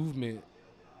like the movement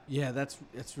Yeah, that's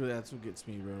what gets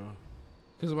me, bro.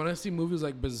 because when I see movies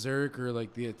like Berserk or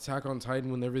like the Attack on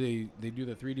Titan, whenever they do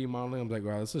the 3D modeling, I'm like,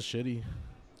 wow, this is shitty.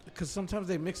 Because sometimes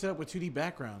they mix it up with 2D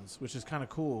backgrounds, which is kind of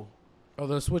cool. Oh,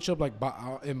 they'll switch up like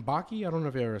in Baki. I don't know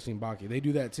if you've ever seen Baki. They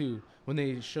do that too. When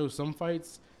they show some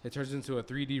fights, it turns into a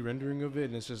 3D rendering of it,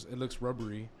 and it looks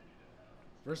rubbery.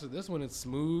 Versus this one, it's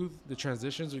smooth. The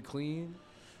transitions are clean.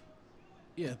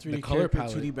 Yeah, 3D color character,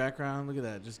 palette. 2D background. Look at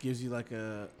that. Just gives you like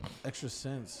a extra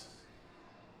sense.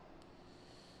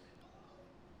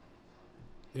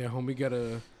 Yeah, homie got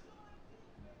a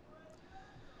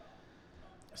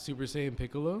Super Saiyan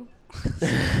Piccolo.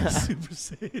 Super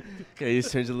Saiyan. Yeah, he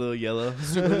just turns a little yellow.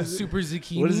 Super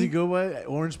Zucchini. What does he go by?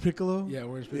 Orange Piccolo? Yeah,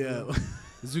 Orange Piccolo. Yeah.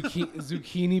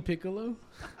 Zucchini Piccolo.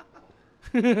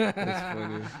 That's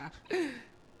funny.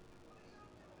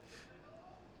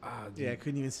 Yeah, I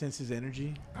couldn't even sense his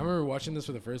energy. I remember watching this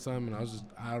for the first time, and I was just,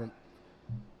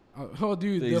 oh,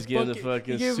 dude, They just gave him the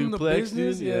fucking he gave him the suplex,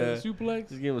 business, dude. yeah, Yeah. suplex.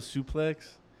 Just gave him a suplex.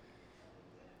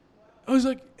 I was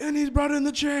like, and he's brought in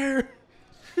the chair.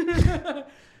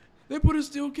 They put a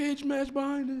steel cage match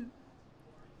behind it.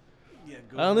 Yeah,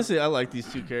 Honestly, I like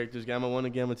these two characters, Gamma 1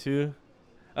 and Gamma 2.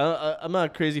 I'm not a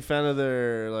crazy fan of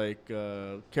their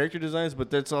character designs, but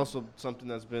that's also something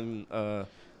that's been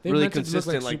They really meant to look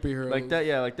consistent, like superheroes. like that.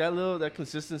 Yeah, like that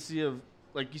consistency of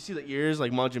like you see the ears,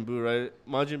 like Majin Buu, right?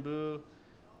 Majin Buu,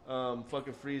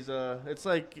 fucking Frieza. It's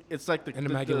like An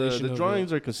amalgamation the of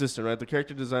drawings are consistent, right? The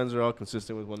character designs are all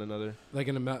consistent with one another. Like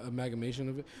an amalgamation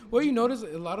of it. Well, you notice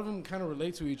a lot of them kind of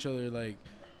relate to each other. Like,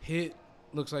 Hit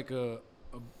looks like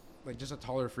like just a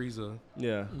taller Frieza.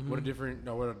 Yeah. What a different,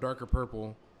 no, what a darker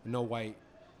purple, no white.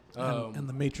 And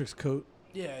the Matrix coat.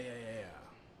 Yeah.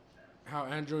 How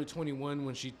Android 21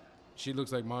 when she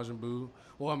looks like Majin Buu.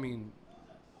 Well, I mean,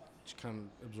 she kind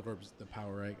of absorbs the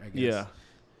power, right? I guess.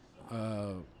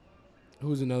 Yeah.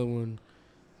 Who's another one?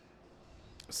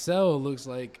 Cell looks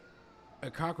like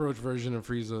a cockroach version of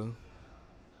Frieza.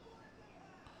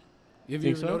 Have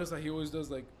you ever noticed that he always does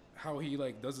like how he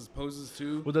like does his poses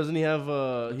too? Well, doesn't he have?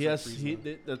 He like has.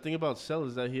 Frieza. The thing about Cell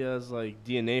is that he has like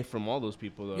DNA from all those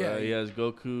people, though. Yeah, Right? He yeah. has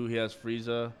Goku. He has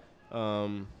Frieza,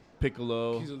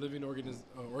 Piccolo. He's a living organism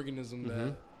Mhm.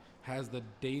 that has the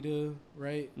data,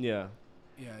 right? Yeah.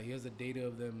 Yeah, he has the data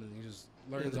of them, and he just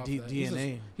learns the off that.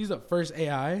 DNA. He's the first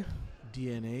AI.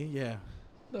 DNA, yeah.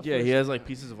 Yeah, he has like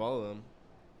pieces of all of them.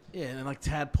 Yeah, and like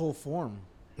tadpole form.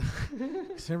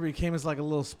 Remember, he came as like a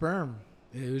little sperm.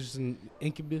 Yeah, it was just an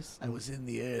incubus. I was in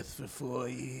the earth for 4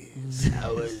 years.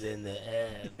 I was in the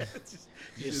earth.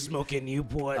 Just smoking I'm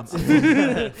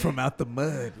Newports. from out the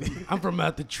mud. I'm from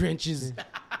out the trenches.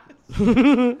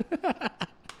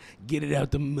 Get it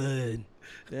out the mud.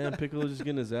 Damn, Piccolo just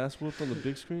getting his ass whooped on the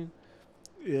big screen.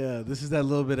 Yeah, this is that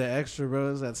little bit of extra,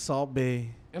 bro. It's that Salt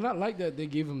Bay. And I like that they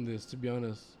gave him this, to be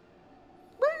honest.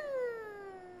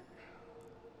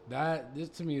 This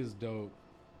to me is dope.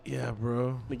 Yeah,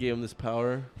 bro. They gave him this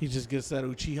power. He just gets that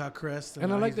Uchiha crest.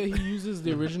 And I now like that he's- he uses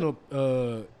the original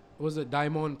was it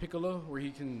Daimon Piccolo, where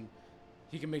he can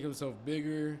make himself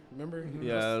bigger. Remember?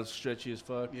 Yeah, it's stretchy as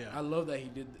fuck. Yeah. I love that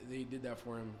they did that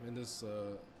for him in this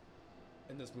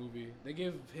movie. They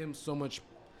gave him so much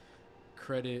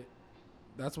credit.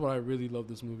 That's why I really love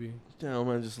this movie. Damn,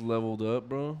 man, just leveled up,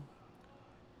 bro.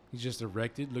 He's just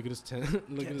erected. Look at his tent.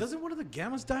 Look at his, Doesn't one of the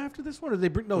Gammas die after this one? Or they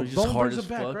bring no He's just Bone hard brings as him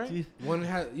back, fuck, right?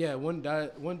 dude. one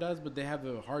dies, but they have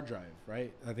a hard drive,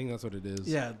 right? I think that's what it is.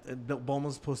 Yeah, and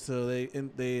Bulma's supposed to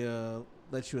they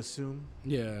let you assume.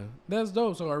 Yeah, that's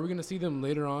dope. So are we gonna see them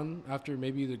later on after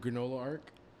maybe the Granola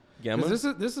arc? Gamma? 'Cause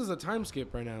this is a time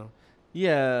skip right now.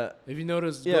 Yeah. If you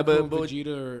notice, Yeah, Goku but and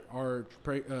Vegeta are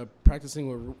practicing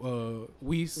with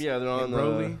Whis. Yeah, they're on and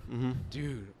Broly. Mm-hmm.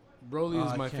 Dude, Broly Oh,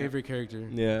 is I my can't- favorite character.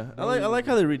 Yeah. I like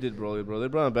how they redid Broly, bro. They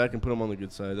brought him back and put him on the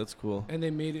good side. That's cool. And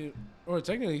they made it, or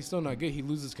technically he's still not good. He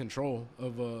loses control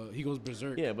of, he goes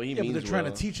berserk. Yeah, but he Yeah, but means they're trying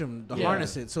well. to teach him to Yeah.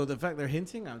 harness it. So the fact they're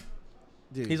hinting,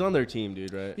 dude, He's on their team,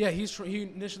 dude, right? Yeah, he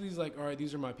initially is like, all right,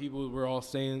 these are my people. We're all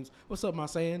Saiyans. What's up, my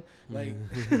Saiyan? Like,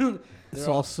 It's they're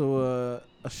all- also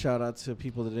a shout out to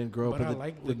people that didn't grow up But I with,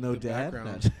 like with no the dad.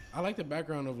 background. I like the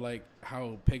background of like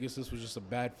how Pegasus was just a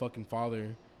bad fucking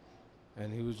father,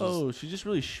 and he was just Oh, she's just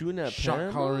really shooting at shock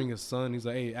Pan, collaring his son. He's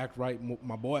like, hey, act right,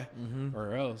 my boy, Mm-hmm.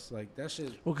 or else. Like that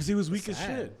shit. Well, because he was weak as sad.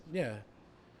 shit. Yeah,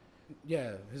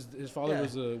 yeah. His father Yeah.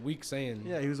 was a weak Saiyan.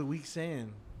 Yeah, he was a weak Saiyan.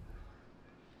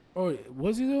 Oh,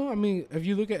 was he though? I mean, if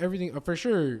you look at everything, for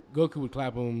sure, Goku would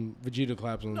clap him. Vegeta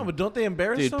claps him. No, but don't they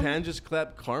embarrass Dude, him? Pan just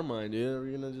clapped Carmine, dude. Are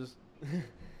we gonna just...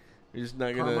 You're just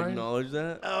not gonna Carmine? acknowledge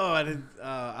that? Oh, I didn't.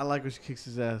 I like when she kicks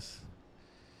his ass.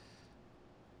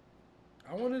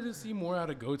 I wanted to see more out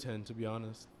of Goten, to be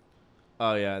honest.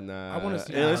 Oh, yeah, nah. I wanna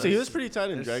see Yeah, honestly, he Nah, was pretty tight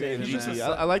in they're Dragon in saving GT.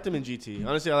 that. I liked him in GT.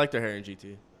 Honestly, I liked their hair in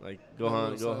GT. Like,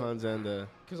 No, it's like- Gohan's and...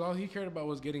 Because all he cared about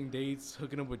was getting dates,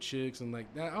 hooking up with chicks, and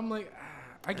like that. I'm like,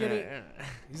 I get it.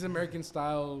 He's American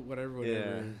style, whatever.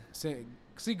 Yeah.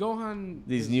 See, Gohan.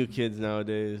 These is- new kids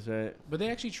nowadays, right? But they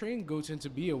actually trained Goten to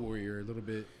be a warrior a little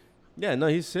bit. Yeah, no,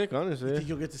 he's sick, You honestly. think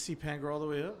you'll get to see Pan grow all the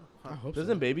way up? I hope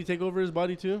Doesn't so. Baby take over his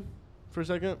body, too? For a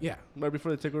second? Yeah, Right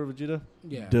before they take over Vegeta?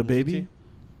 yeah. The baby.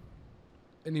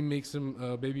 And he makes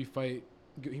him baby fight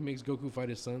He makes Goku fight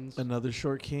his sons. Another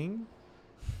short king.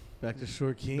 Back to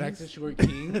short kings. Back to short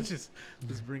kings. just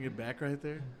bring it back right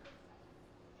there.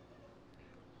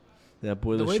 That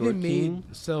boy, The way they short made king.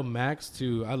 Cell Max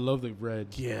too, I love the red.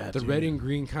 Yeah, the dude. red and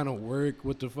green kind of work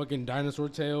with the fucking dinosaur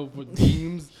tail with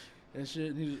beams and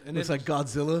shit. And Looks like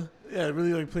Godzilla. Yeah, it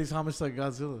really like plays homage to like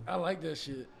Godzilla. I like that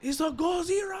shit. It's a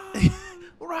Godzilla.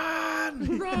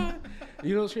 Run! Run.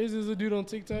 You know what's crazy? There's a dude on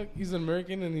TikTok. He's an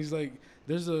American, and he's like,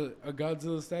 there's a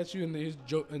Godzilla statue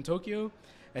in Tokyo,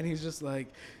 and he's just like,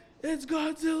 it's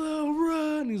Godzilla,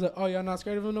 run! He's like, oh, y'all not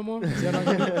scared of him no more? Y'all not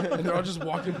gonna do it? And they're all just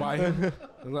walking by him.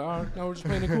 I'm like, oh, no, we're just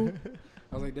playing it cool.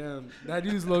 I was like, damn, that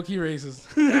dude's low key racist.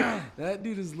 That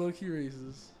dude is low key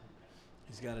racist.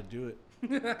 He's got to do it.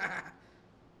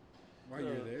 While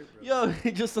you're there, bro. Yo,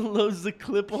 he just unloads the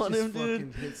clip on Just him,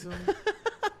 dude. fucking hits him.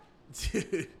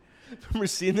 Dude. I remember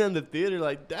seeing that in the theater,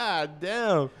 like, God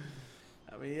damn.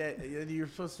 I mean, yeah, you're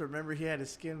supposed to remember he had his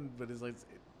skin, but it's like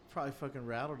it probably fucking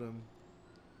rattled him.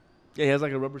 Yeah, he has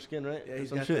like a rubber skin, right? Yeah, Or he's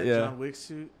some got shit, that yeah. John Wick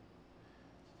suit.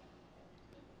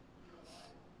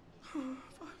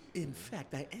 In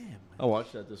fact, I am. I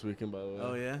watched that this weekend, by the way.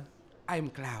 Oh yeah. I'm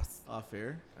Klaus. Off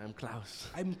fair. I'm Klaus.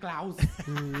 I'm Klaus.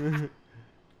 Do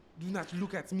not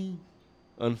look at me.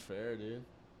 Unfair, dude.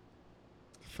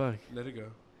 Fuck. Let it go.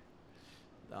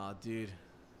 Oh, dude.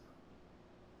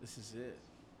 This is it.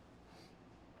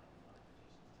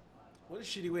 What a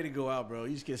shitty way to go out, bro.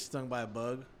 You just get stung by a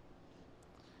bug.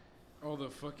 Oh, the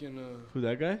fucking. Who,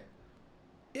 that guy?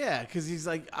 Yeah, because he's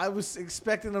like, I was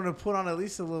expecting him to put on at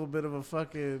least a little bit of a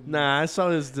fucking. Nah, I saw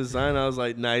his design. I was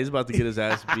like, nah, he's about to get his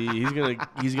ass beat.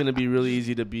 He's gonna be really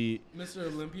easy to beat. Mr.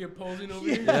 Olympia posing over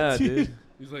here. Yeah, dude.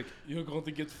 He's like, you're going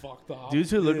to get fucked up.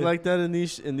 Dudes who look Yeah. like that in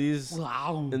these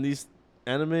Wow.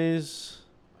 animes,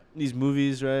 these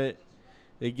movies, right?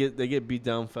 They get beat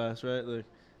down fast, right? Like,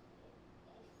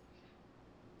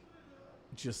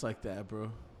 Just like that,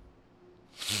 bro.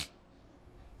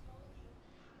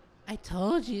 I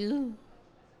told you.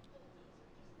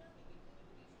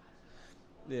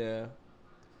 yeah.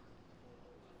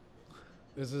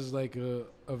 This is like a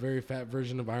very fat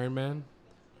version of Iron Man.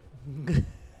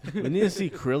 We need to see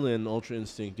Krillin Ultra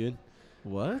Instinct, dude.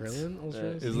 What? Krillin? Ultra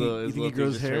His Instinct? little, you his think he little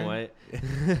grows things just turn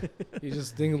hair? white. He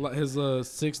just his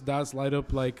 6 dots light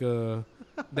up like the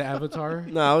Avatar.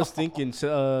 No, I was thinking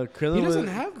Krillin. He doesn't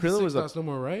was, have Krillin 6 was a dots no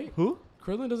more, right? who?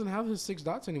 Krillin doesn't have his 6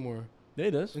 dots anymore. Yeah,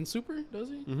 he does. In Super, does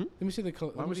he? Mm-hmm. Let me see the Why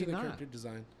let me would see he the not? character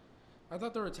design. I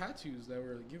thought there were tattoos that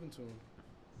were given to him.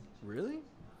 Really?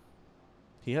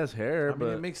 He has hair, I mean, but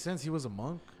it makes sense. He was a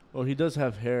monk. oh, he does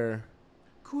have hair.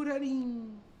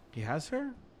 Kurarin. He has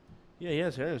hair? Yeah, he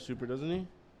has hair in Super, doesn't he?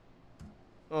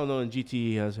 Oh no, in GT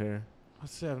he has hair.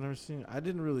 Let's see. I've never seen. I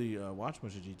didn't really watch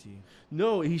much of GT.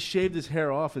 No, he shaved his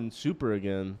hair off in Super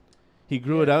again. He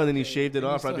grew it out and then he shaved it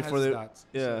off right before they.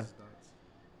 Yeah.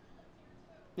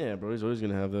 Yeah, bro, he's always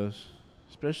gonna have those,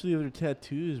 especially with their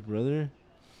tattoos, brother.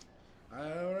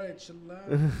 All right, chill out.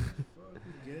 Fucking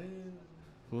get it.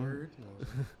 Word.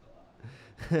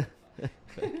 No.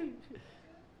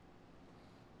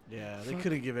 Yeah, they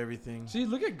couldn't give everything. See,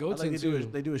 look at I Goten like too.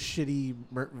 they do a shitty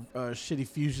shitty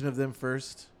fusion of them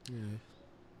first. Yeah.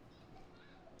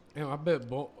 And I bet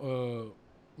what do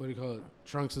you call it?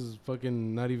 Trunks is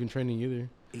fucking not even training either.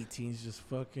 18's just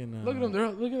fucking. Look at them.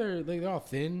 They're all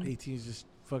thin. 18's just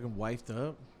fucking wifed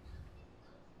up.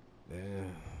 Yeah.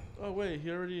 Oh wait, he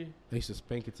already. They used to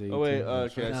spank it to 18. Oh, wait,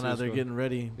 okay. No, so no, let's they're go. getting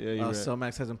ready. Yeah, you're right.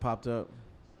 Cellmax hasn't popped up.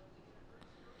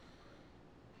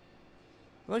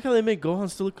 I like how they make Gohan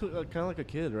still look kind of like a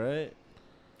kid, right?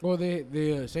 Well, they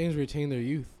Saiyans retain their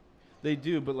youth. They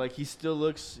do, but like he still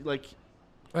looks like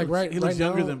Like He looks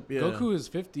younger than- yeah. Goku is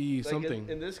 50 like something.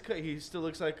 in this cut, he still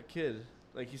looks like a kid.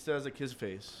 Like he still has a kid's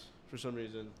face for some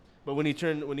reason. But when he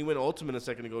went Ultimate a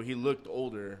second ago, he looked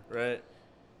older, right?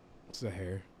 It's the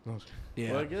hair. No,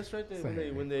 Yeah, Well, I guess right there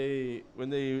Same. when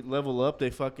they level up, their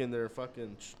fucking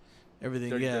everything.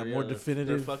 their- More their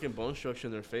definitive. fucking bone structure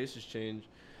and their faces change.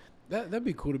 that'd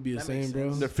be cool to be the That makes same, bro.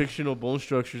 sense. Their fictional bone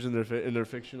structures and their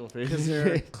fictional Because faces.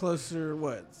 they're closer.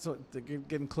 What? So they're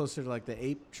getting closer to like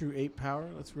the true ape power.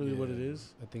 That's really what it Yeah,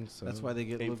 is. I think so. That's why they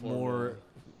get Ape look form, more.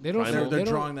 they don't. Primal. Start, They're they,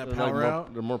 don't drawing that They're power more,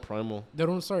 out. They're more primal. they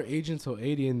don't start aging until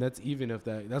 80, and that's even if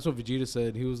that. That's what Vegeta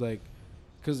said. He was like,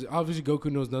 because obviously Goku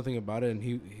knows nothing about it, and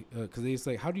he because he's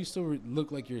like, how do you still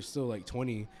look like you're still like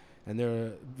 20? And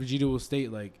Vegeta will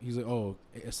state like, he's like, oh,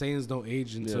 Saiyans don't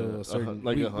age until a certain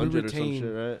like we 100 or some retain-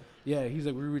 shit, right? Yeah, he's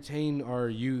like, we retain our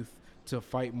youth to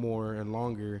fight more and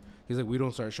longer. He's like, we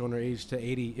don't start showing our age to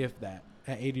 80, if that.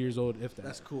 At 80 years old, if that.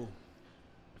 That's cool.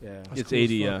 yeah. That's It's cool as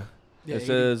 80, fuck. yeah. Yeah, It 80.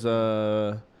 says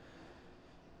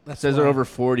Like It says they're over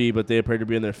 40, but they appear to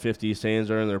be in their 50s. Saiyans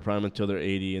are in their prime until they're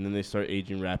 80, and then they start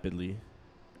aging rapidly.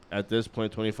 At this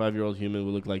point, 25-year-old human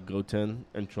will look like Goten,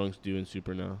 and Trunks do in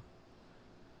Super now.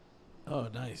 Oh,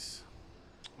 nice.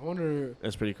 I wonder.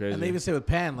 That's pretty crazy. And they even say with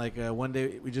Pan, like one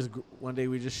day we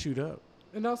just shoot up.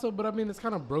 And also, but I mean, it's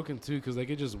kind of broken too, because they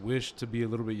could just wish to be a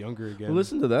little bit younger again. Well,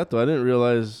 listen to that though. I didn't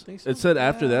realize Think so? it said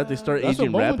after that they start That's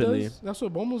aging what Bulma rapidly. does. That's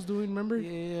what Bulma's doing. Remember?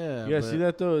 Yeah. Yeah, see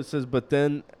that though. It says, but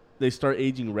then they start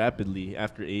aging rapidly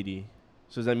after 80.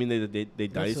 So does that mean they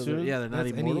die So soon? yeah, they're not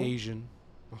That's immortal. any Asian.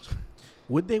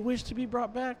 Would they wish to be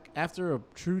brought back after a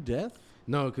true death?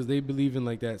 No, because they believe in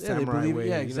like that samurai way. Yeah, you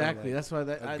know, exactly. like that's why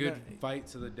that a good fight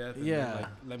to the death. And Yeah. then, like,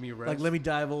 let me rest. like let me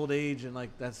die of old age and like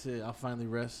that's it. I'll finally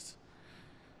rest.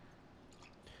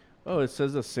 Oh, it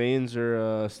says the Saiyans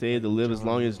are stated to live as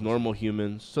long as normal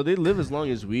humans. So they live as long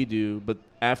as we do, but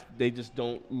after they just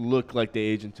don't look like they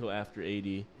age until after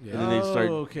 80. Yeah. And then they start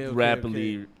Okay,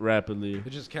 rapidly. It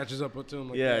just catches up to him.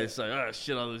 Like Yeah, that. it's like, oh,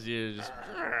 shit, all those years. Just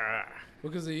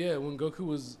Because when Goku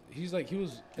was, he was They're in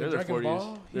in their Dragon 40s.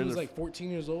 Ball. He They're in was their like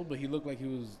 14 years old, but he looked like he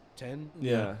was 10.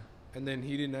 yeah. And then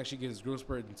he didn't actually get his growth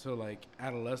spurt until like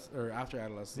adolescent or after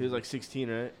adolescence. He was like 16,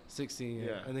 right? 16. Yeah.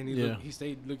 Yeah. And then he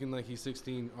stayed looking like he's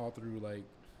 16 all through like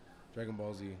Dragon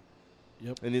Ball Z.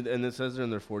 And it says they're in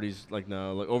their 40s, like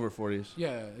now, like over 40s.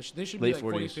 Yeah, they should Late be like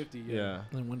 40, 40s. 50. Yeah.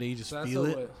 And one day you just So that's feel a,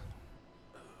 it.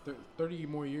 what, 30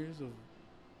 more years of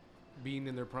being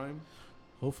in their prime.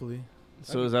 Hopefully.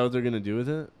 So is that what they're going to do with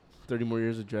it? 30 more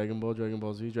years of Dragon Ball, Dragon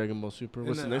Ball Z, Dragon Ball Super?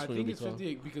 What's the next one I going think to be it's called?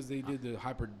 58 because they did the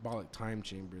hyperbolic time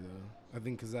chamber though. I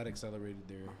think because that accelerated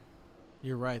their.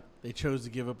 You're right. They chose to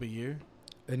give up a year.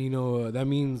 And that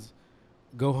means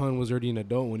Gohan was already an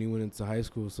adult when he went into high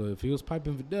school. So if he was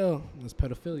piping Videl, that's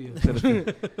pedophilia.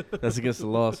 That's against the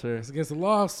law, sir. That's against the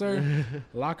law, sir.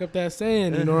 Lock up that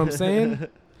saying. You know what I'm saying?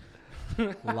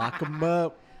 Lock them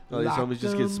up. Oh, these Lock homies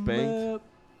just get 'em spanked. up.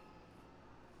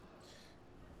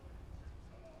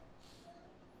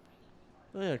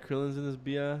 Oh, yeah, Krillin's in this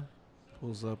BI.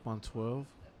 Pulls up on 12.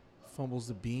 Fumbles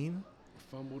the bean.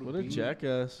 Fumbled What a beat.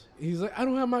 jackass. He's like, I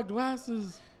don't have my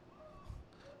glasses.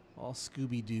 All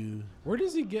Scooby-Doo. Where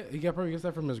does he get? Probably gets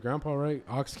that from his grandpa, right?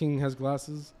 Ox King has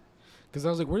glasses. Because I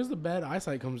was like, where's the bad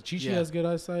eyesight comes? Chi-Chi Yeah. has good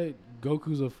eyesight.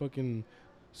 Goku's a fucking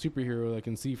superhero that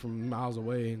can see from miles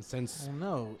away and sense. Oh,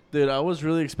 no. Dude, I was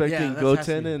really expecting that has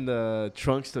to Goten be- and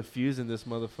Trunks to fuse in this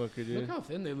motherfucker, Look dude. how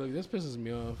thin they look. This pisses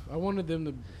me off. I wanted them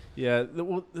to. Yeah,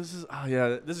 well, this is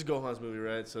Gohan's movie,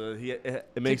 right? So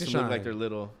it makes the them look like shine. they're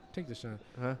little. Take the shine.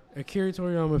 Huh? Akira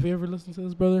Toriyama, if you ever listen to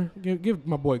this, brother, give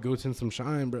my boy Goten some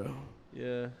shine, bro.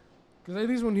 Yeah. Because at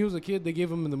least when he was a kid, they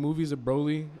gave him in the movies a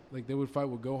Broly. Like, they would fight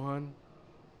with Gohan.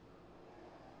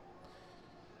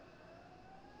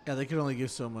 Yeah, they could only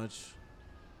give so much.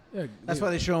 Yeah, That's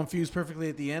why they show him fuse perfectly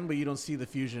at the end, but you don't see the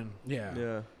fusion. Yeah.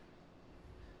 Yeah.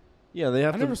 Yeah, they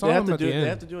have I to. never saw They have him to at do. the They end.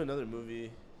 have to do another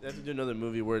movie. They have to do another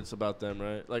movie where it's about them,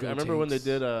 right? Like I Go remember when they Tanks.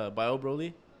 did Bio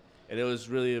Broly, and it was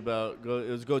really about it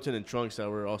was Goten and Trunks that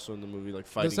were also in the movie, like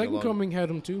fighting. The Second along. Coming had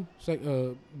him too.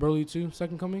 Broly 2,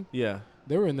 Second Coming. Yeah,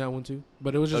 They were in that one too.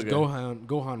 But it was just Okay.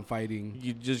 Gohan fighting.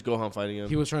 you just Gohan fighting him.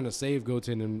 He was trying to save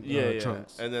Goten and yeah.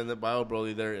 Trunks. And then the Bio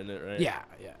Broly, they're in it, right? Yeah.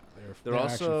 They're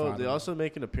actually also fought they him. also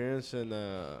make an appearance in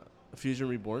Fusion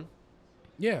Reborn.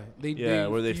 Yeah,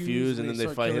 Where they fuse and then they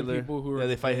start fight killing Hitler. people who Yeah, are-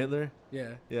 they fight Hitler. Yeah,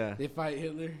 Yeah, they fight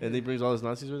Hitler. and he brings all his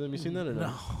Nazis with him. You seen that or no?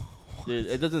 No. Dude,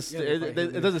 it doesn't. Yeah, they fight It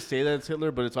Hitler. doesn't say that it's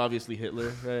Hitler, but it's obviously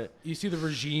Hitler, right? You see the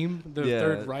regime, the Yeah.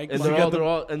 Third Reich. and like- they're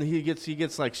all, and he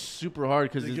gets like super hard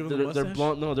because They give him the they're mustache?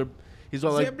 blonde. No, he's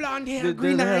all They like have blonde hair, they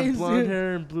green have eyes. blonde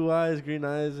hair and blue eyes, green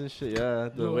eyes and shit. Yeah,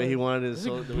 the No, way he wanted his, is it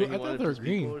soul, the blue? way I he thought wanted they were his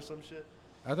people green. or some shit.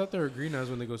 I thought they were green eyes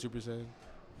when they go Super Saiyan.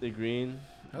 They green.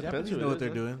 Depends Japanese who it know what is, they're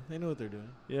huh? doing. They know what they're doing.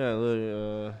 Yeah,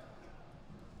 look.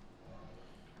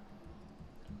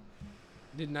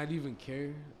 Did not even care.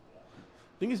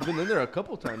 I think he's been in there a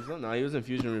couple times. No, he was in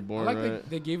Fusion Reborn, I like right?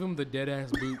 they gave him the dead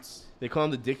ass boots. They call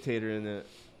him the dictator in it.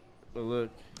 But look,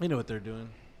 They know what they're doing.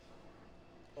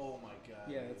 Oh my god.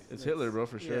 Yeah, it's Hitler, bro,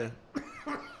 for sure.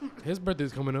 His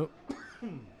birthday's coming up.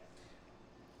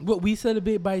 What we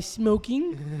celebrate by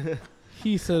smoking,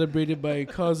 he celebrated by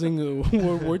causing a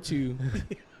World War II.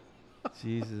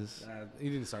 Jesus. He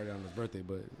didn't start it on his birthday,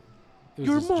 but it was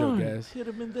You're just a joke, mine. guys. Hit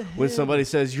him in the head. When somebody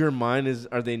says your mine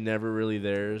are they never really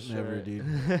theirs? Never, right?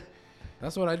 dude.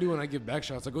 That's what I do when I give back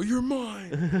shots. I go, "You're mine."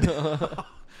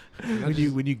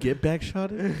 when you get back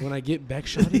shotted. When I get back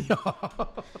shotted,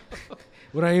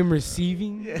 when I am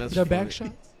receiving That's the funny. back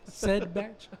shots, said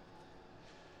back shot,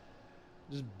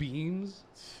 just beams.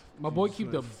 My boy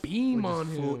keep the beam on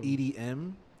Full him.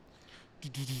 EDM.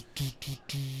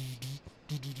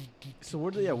 So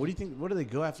what do you think? Where do they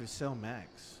go after Cell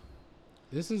Max?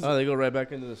 This is Oh, they go right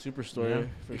back into the superstore. Yeah.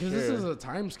 For because sure. this is a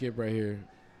time skip right here.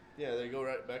 Yeah, they go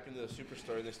right back into the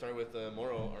superstore and they start with the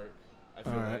Moro arc. I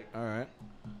feel All right, like. all right.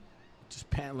 Just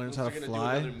Pat learns Unless how to they're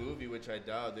fly. gonna do another movie, which I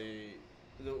doubt.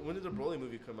 When did the Broly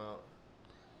movie come out?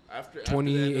 After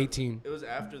 2018. It was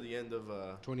after the end of.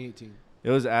 2018. It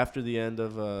was after the end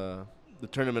of the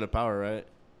Tournament of Power, right?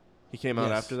 He came out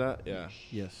Yes. after that. Yeah.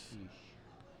 Yes.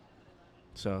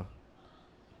 So,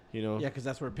 you know. Yeah, because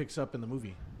that's where it picks up in the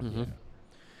movie. Mm-hmm.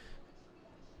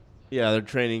 Yeah, they're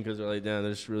training because they're like, damn,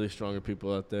 there's really stronger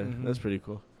people out there. Mhm. That's pretty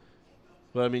cool.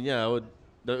 But I mean, yeah, it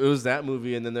was that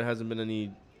movie, and then there hasn't been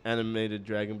any animated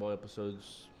Dragon Ball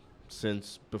episodes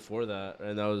since before that,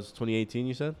 and that was 2018.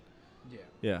 You said? Yeah.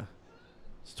 Yeah.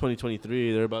 It's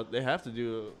 2023. They have to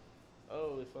do.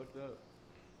 Oh, they fucked up.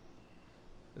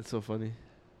 It's so funny.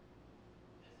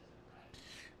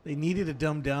 They needed to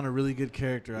dumb down a really good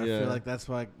character. I Yeah. feel like that's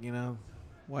why,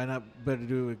 why not better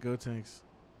do it with Gotenks?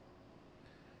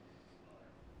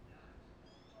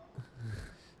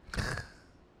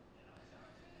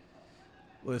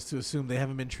 Was to assume they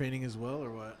haven't been training as well,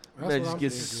 or what? That's Man, what just I'm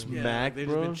get thinking. Yeah, smacked, they've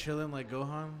bro. just been chilling like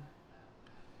Gohan.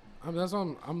 That's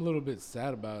why I'm a little bit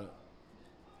sad about it.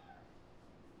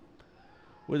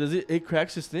 Wait, does it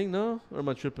cracks his thing? No, or am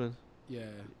I tripping? Yeah.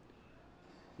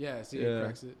 Yeah. See, Yeah. it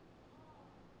cracks it.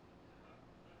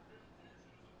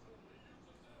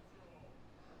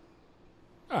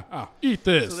 Eat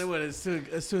this. So they would it's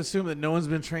to assume that no one's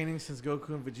been training since Goku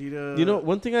and Vegeta. You know,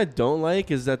 one thing I don't like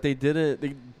is that they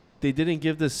didn't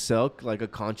give this Cell like a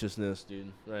consciousness,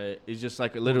 dude. Right? He's just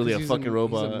like literally a fucking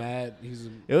robot.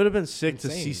 It would have been sick to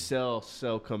see insane.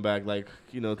 Cell come back, like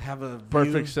have a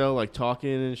perfect view. Cell, like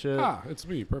talking and shit. It's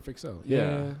me, perfect cell.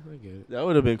 Yeah. I get it. That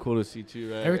would have been cool to see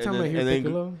too, right? Every time I hear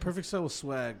Piccolo, Perfect Cell with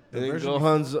swag. The And then version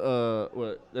Gohan's before-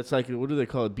 what? That's like what do they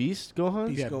call it? Beast Gohan.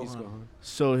 Beast yeah, Gohan. Beast Gohan.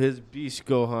 So his Beast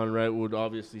Gohan, right, would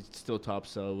obviously still top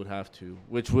Cell, would have to,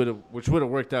 which would have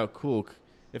worked out cool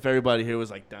if everybody here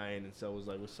was like dying and Cell was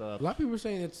like, "What's up?" A lot of people are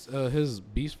saying it's his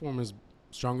beast form is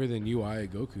stronger than UI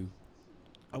Goku.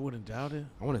 I wouldn't doubt it.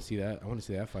 I want to see that. I want to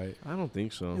see that fight. I don't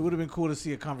think so. It would have been cool to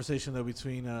see a conversation though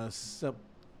between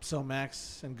Cell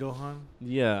Max and Gohan,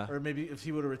 Yeah. or maybe if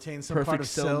he would have retained some part Perfect of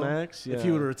Cell Cell. Max. Yeah. If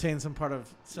he would have retained some part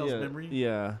of Cell's yeah. memory.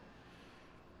 Yeah.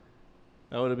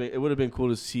 That would have been. It would have been cool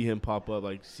to see him pop up,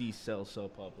 like see Cell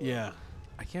pop up. Yeah,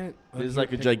 I can't. It's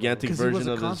like a gigantic 'Cause he was version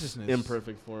a of his consciousness.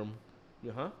 imperfect form.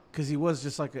 Yeah. Huh? because he was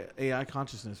just like an AI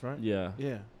consciousness, right? Yeah.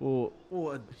 Yeah. Well,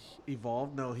 Well,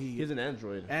 evolved. No, he's an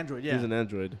android. Android. Yeah. He's an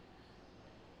android.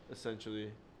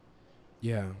 Essentially.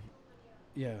 Yeah.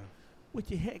 Yeah. What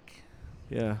the heck?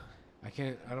 Yeah. I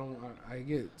can't. I don't. I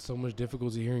get so much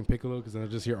difficulty hearing Piccolo because I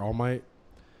just hear All Might.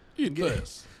 Eat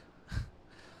this.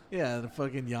 Yeah, the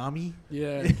fucking Yami.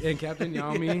 Yeah, and Captain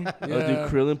Yami. Yeah. Oh,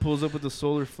 dude, Krillin pulls up with the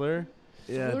solar flare.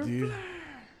 Yeah, Solar dude.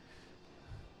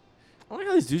 I like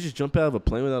how these dudes just jump out of a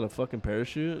plane without a fucking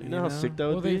parachute. You know how sick that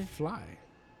would Well, be? they fly.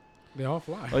 They all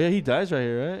fly. Oh yeah, he dies right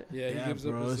here, right? Yeah, Yeah, he gives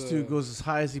bro. up his, This dude goes as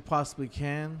high as he possibly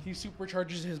can. He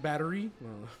supercharges his battery.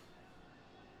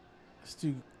 This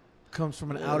dude comes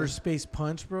from an Yeah. outer space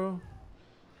punch, bro.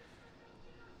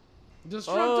 Oh,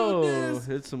 Destructiveness.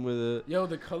 hits him with it. Yo,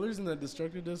 the colors in that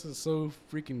destructiveness is so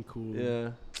freaking cool.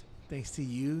 Yeah. Thanks to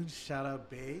you. Shout out,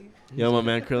 Bay. Yo, my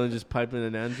man Krillin just piping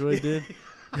an android, dude.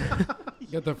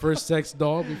 Got the first sex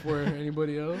doll before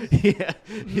anybody else. Yeah,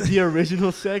 the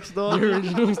original sex doll. The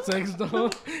original sex doll.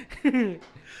 Dude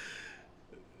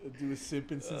was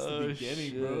simping since Oh, the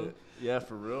beginning, bro. shit. Yeah,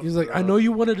 for real. He's like, I know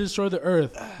you want to destroy the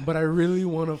earth, but I really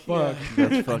want to fuck. Yeah.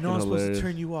 That's I fucking know I'm supposed hilarious. to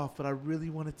turn you off, but I really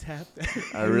want to tap that.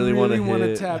 I really want to wanna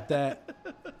hit. tap that.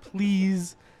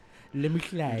 Please, let me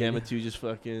slide. Gamma 2 just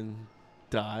fucking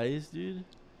dies, dude.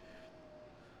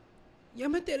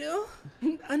 Yamatero,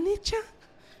 Anicha,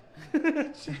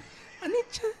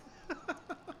 Anicha.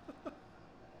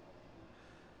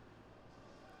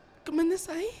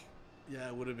 Comandesai. Yeah,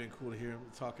 it would have been cool to hear him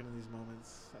talking in these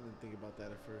moments. I didn't think about that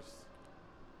at first.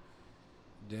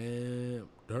 Damn.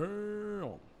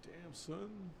 Damn, son.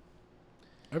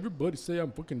 Everybody say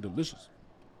I'm fucking delicious.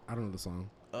 I don't know the song.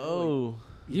 Oh,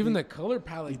 Even the color You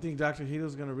palette. think Dr.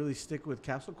 Hito's going to really stick with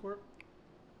Capsule Corp?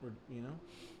 Or, Or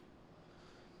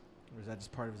is that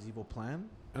just part of his evil plan?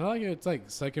 I like it. It's like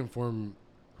second form.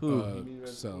 who? You mean Red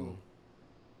So Bull?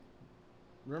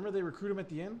 Remember they recruit him at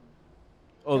the end?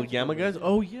 Oh, the Capsule Gamma Corp, guys. yeah.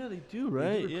 Oh yeah, they do, They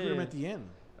right? do recruit him at the end.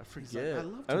 I He's like, forget. "I'd love to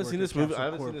I haven't work seen at this movie. Capsule I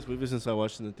haven't Corp." seen this movie since I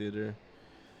watched it in the theater.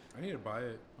 I need to buy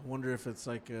it. I wonder if it's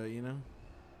like,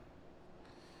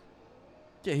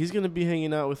 Yeah, he's gonna be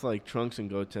hanging out with like Trunks and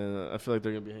Goten. I feel like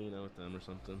they're gonna be hanging out with them or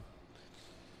something.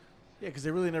 Yeah, because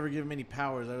they really never give him any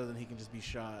powers other than he can just be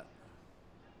shot.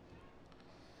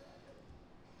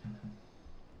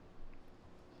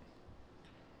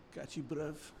 Got you,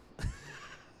 bruv. Let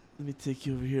me take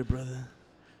you over here, brother.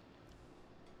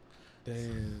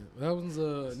 Damn, that one's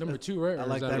number 2, right? I Or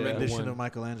like is that number rendition 1? of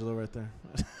Michelangelo right there.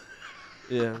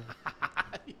 Yeah.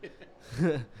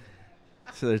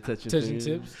 So they're touching Touching fingers.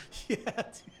 tips. Yeah,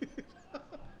 dude.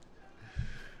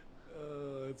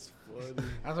 Oh, it's funny.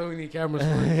 That's what we need cameras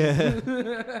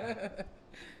for.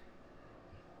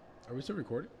 Are we still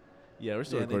recording? Yeah, we're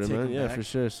still Yeah, they recording, take man. 'em Yeah, back. for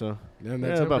sure. So Damn,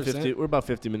 yeah, about 50. We're about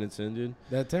 50 minutes in, dude.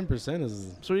 That 10% is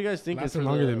So what are you guys thinking? Lasting For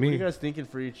longer than What are me. you guys thinking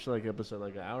for each like episode?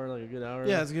 Like an hour, like a good hour?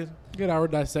 Yeah, it's good. a good hour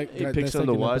dissect. Hey, pick something to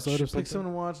dissecting watch. episode or Pick something.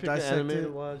 something to watch, Pick an dissect anime to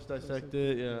it. watch, dissect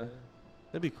it. Yeah,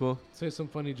 that'd be cool. Say some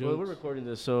funny Well, jokes. we're recording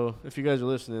this, so if you guys are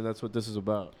listening, that's what this is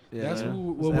about. Yeah, That's yeah.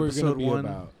 what This we're gonna episode be 1.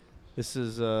 about. This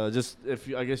is just if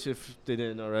you, I guess if they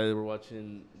didn't know, right? We're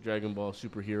watching Dragon Ball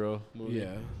superhero movie.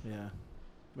 Yeah. Yeah.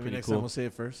 Maybe Pretty next cool. time we'll say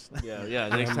it first. Yeah, yeah.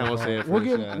 Next time we'll say it. We'll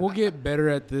First, get yeah. we'll get better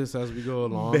at this as we go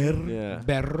along. Yeah.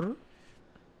 Better.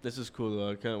 This is cool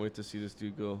though. I can't wait to see this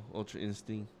dude go Ultra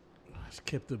Instinct. Just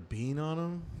kept the bean on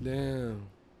him. Damn.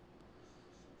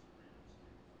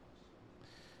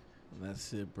 And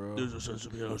that's it, bro.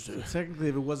 Technically,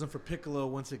 if it wasn't for Piccolo,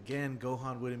 once again,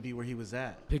 Gohan wouldn't be where he was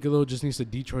at. Piccolo just needs to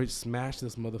Detroit smash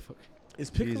this motherfucker. Is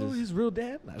Piccolo Jesus. his real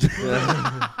dad?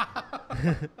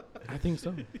 I think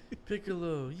so.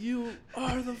 Piccolo, you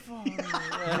are the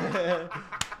father.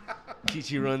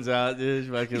 Chi-Chi runs out, dude.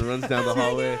 Fucking runs down the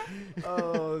hallway.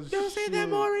 Oh, Don't say that,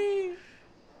 Maury.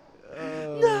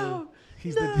 No.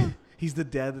 He's the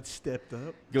dad that stepped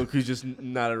up. Goku's just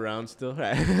not around still.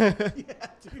 Yeah,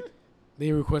 dude.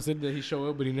 They requested that he show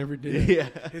up, but he never did. Yeah.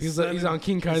 He's on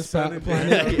King his Kai's son and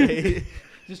planet. Yeah.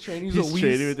 Just training. He's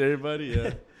trading with everybody.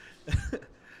 Yeah.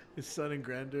 His son and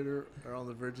granddaughter are on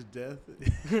the verge of death.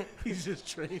 He's just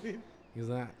training. He's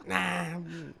like, nah.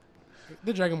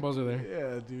 The Dragon Balls are there.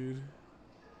 Yeah, dude.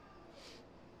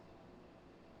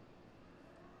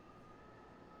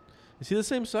 Is he the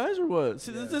same size or what?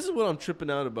 See, Yeah. this is what I'm tripping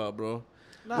out about, bro.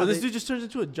 Nah, Well, this they- dude just turns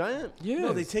into a giant. Yeah.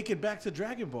 No, they take it back to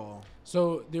Dragon Ball.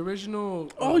 So the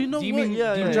original. Oh, you know Demon, what?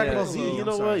 Yeah, Demon yeah, Dragon yeah. Ball Z, You I'm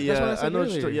know sorry. what? That's Yeah, what I I said know.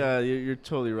 earlier. Yeah, you're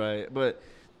totally right. But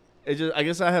it just, I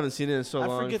guess I haven't seen it in so I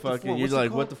long. forget the Fucking, form. you're What's it like,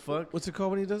 called? what the fuck? What's it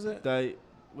called when he does it?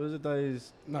 What is it?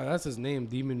 Dies. No, that's his name.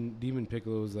 Demon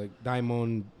Piccolo is like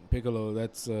Daimon Piccolo.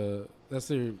 That's the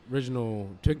original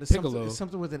Piccolo. It's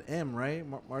something with an M, right?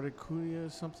 Marticulia or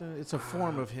something. It's a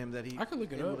form of him that he I could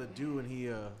look it able up. to do, and he.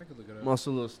 I could look it up.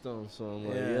 Muscle little stone. So I'm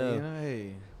like, Yeah, yeah. you know,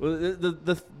 hey.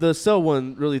 Well, the Cell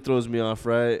one really throws me off,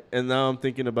 right? And now I'm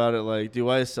thinking about it like, dude,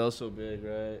 why is Cell so big,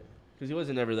 right? Because he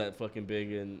wasn't ever that fucking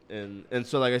big, and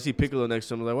so like I see Piccolo next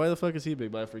to him, I'm like, why the fuck is he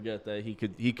big? But I forget that he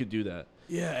could do that.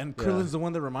 Yeah, and Yeah. Krillin's the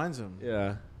one that reminds him.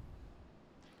 Yeah.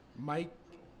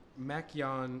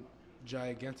 Machyon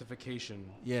gigantification.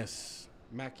 Yes,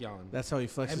 Machyon. that's how he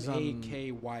flexes on.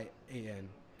 Makyan.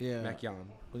 Yeah, Machyon.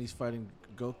 when he's fighting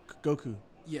Goku.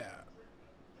 Yeah.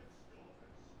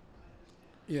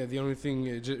 Yeah, the only thing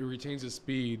it retains his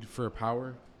speed for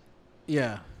power.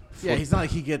 Yeah, yeah. He's not like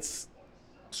he gets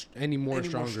Any more any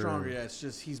stronger. more stronger. Yeah, it's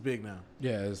just he's big now.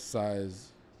 Yeah, his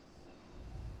size.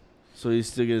 So he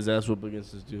still get his ass whooped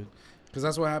against this dude. Because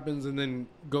that's what happens, and then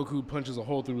Goku punches a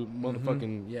hole through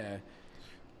motherfucking, yeah.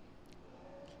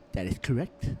 That is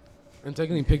correct. And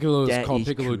technically Piccolo is That called is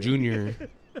Piccolo correct. Jr.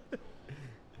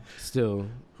 Still.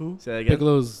 Who? Say that again.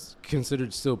 Piccolo's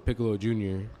considered still Piccolo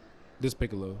Jr. This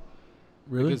Piccolo.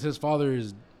 Really? Because his father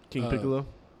is, King Piccolo.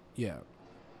 yeah.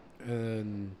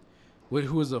 And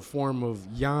who is a form of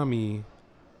Yami.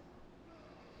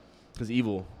 Because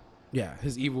evil. Yeah,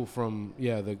 his evil from,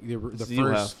 yeah, the It's the evil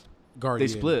first half. Guardian.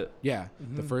 They split. Yeah,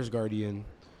 the Mhm. first Guardian.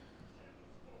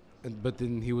 But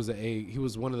then he was he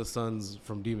was one of the sons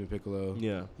from Demon Piccolo.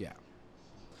 Yeah. Yeah.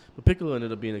 But Piccolo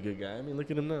ended up being a good guy. I mean,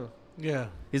 look at him now. Yeah.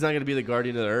 He's not going to be the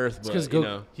guardian of the Earth, It's but 'cause you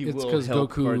know, he it's will 'cause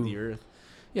help Goku- guard the Earth.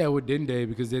 Yeah, with Dende,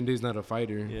 because Dende's not a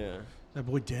fighter. Yeah. That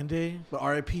boy Dende. But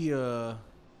R.I.P.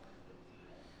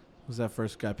 Who's that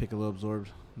first guy Piccolo absorbed?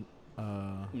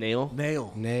 Nail.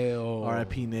 Nail. Nail.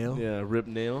 R.I.P. Nail. Yeah, Rip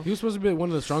Nail. He was supposed to be one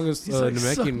of the strongest He's like,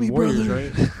 "Suck Namekian me, warriors, brother."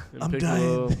 right? And I'm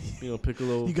Piccolo, dying. You know,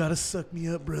 Piccolo. You gotta suck me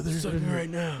up, brother. Suck me right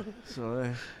now.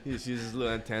 So he just uses his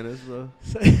little antennas, bro.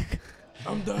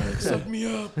 I'm dying. Suck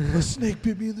me up. A snake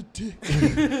bit me in the dick.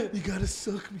 You gotta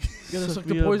suck me. You gotta suck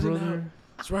me the up, poison brother.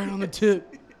 out. It's right on the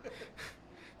tip.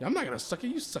 Yeah, I'm not gonna suck it.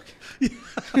 You suck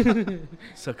it.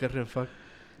 Sucker and fuck.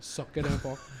 Suck it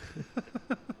up.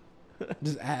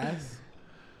 Just ass.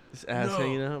 His ass No.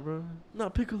 hanging out, bro.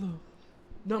 Not Piccolo.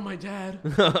 Not my dad.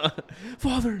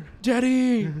 Father.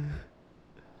 Daddy.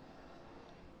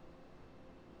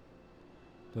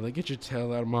 They're like, get your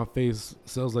tail out of my face.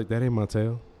 Cell's like, that ain't my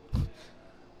tail.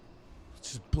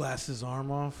 Just blast his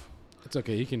arm off. It's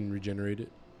okay. He can regenerate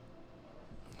it.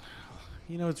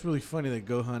 You know, it's really funny that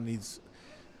Gohan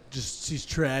sees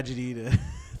tragedy to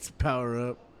power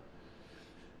up.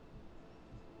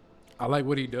 I like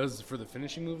what he does for the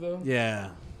finishing move, though.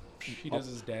 Yeah. He does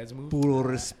his dad's move. Puro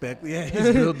respect. Yeah,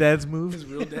 his real dad's move. His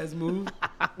real dad's move.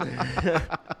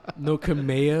 No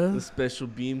Kamea. The special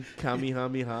beam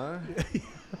Kamehameha.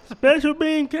 Special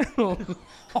beam count.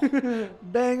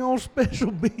 Dang on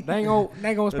special beam. Dang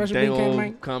on special beam count,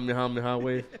 man. Kamehameha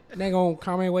way. Dang on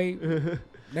Kame way.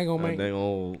 Dang on, man.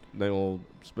 Dang old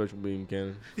special beam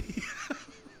cannon.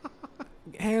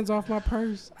 Hands off my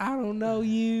purse. I don't know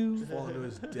you. Falling to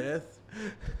his death.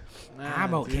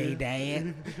 I'm okay,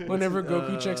 Dad. Whenever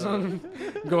Goku checks on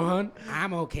Gohan,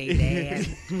 I'm okay, Dad.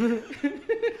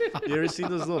 You ever seen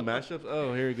those little mashups?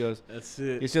 Oh, here he goes. That's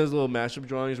it. You see those little mashup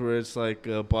drawings where it's like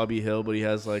Bobby Hill, but he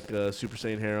has like Super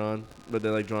Saiyan hair on, but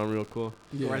they're like drawn real cool.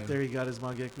 yeah. Right there, he got his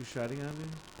Mangekyou Sharingan, dude.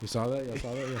 You saw that? Y'all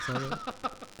saw that? Y'all saw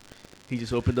that? He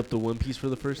just opened up the One Piece for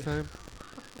the first time.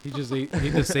 He just ate the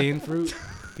Saiyan fruit.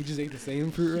 He just ate the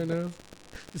Saiyan fruit right now.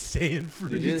 Saiyan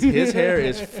fruit. Dude, his hair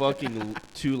is fucking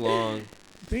too long.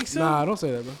 Think so? Nah, don't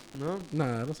say that, bro. No?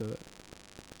 Nah, don't say that.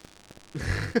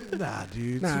 Nah,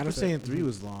 dude. Nah, I Super don't say- Saiyan 3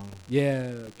 was long.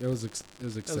 Yeah, it was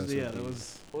excessive. That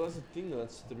was. Well, that's the thing, though.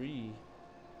 That's 3.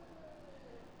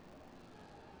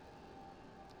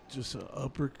 Just an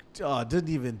upper. Oh, it didn't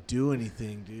even do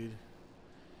anything, dude.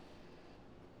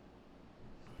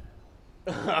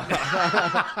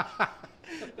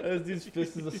 Dude's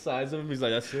fist is the size of him. He's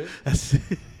like, that's it? That's it.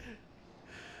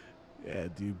 Yeah,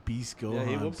 dude. Beast Gohan, Yeah,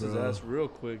 he whoops his bro. ass real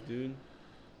quick, dude.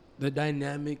 The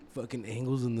dynamic fucking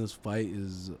angles in this fight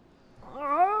is.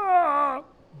 Yeah,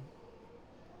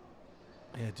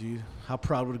 dude. How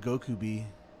proud would Goku be?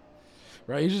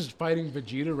 Right, he's just fighting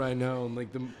Vegeta right now in like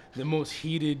the most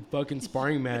heated fucking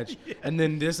sparring match, and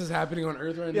then this is happening on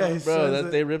Earth right Yeah, now. he's- Bro, says that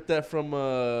it- they ripped that from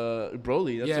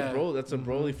Broly. That's Yeah. a Broly. That's a Mhm.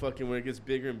 Broly fucking where it gets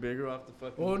bigger and bigger off the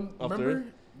fucking. Well, off the remember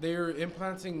earth. they're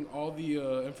implanting all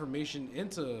the information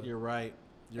into. You're right.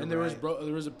 You're and there right.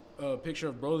 was a picture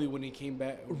of Broly when he came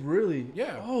back. Really?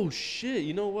 Yeah. Oh shit!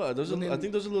 You know what? Those are, And then- I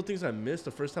think those are little things I missed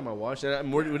the first time I watched it.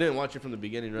 We didn't watch it from the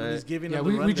beginning, When right? he's giving Yeah, him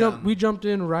the we rundown. jumped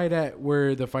in right at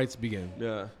where the fights begin.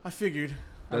 Yeah, I figured.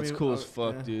 that's cool as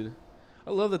fuck, yeah. dude.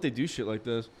 I love that they do shit like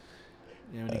this.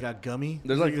 Yeah, when you got Gummy.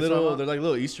 There's You like know what you're talking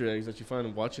little Easter eggs that you find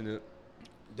in watching it.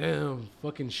 Damn,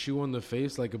 fucking shoe on the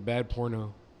face like a bad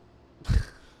porno.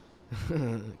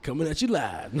 Coming at you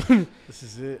live. about? This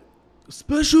is it.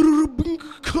 Special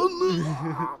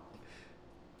color.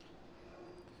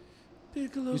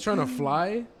 He's trying to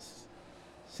fly.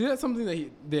 See, that's something that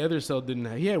the other cell didn't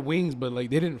have. He had wings, but like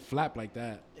they didn't flap like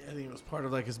that. Yeah, I think it was part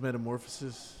of like his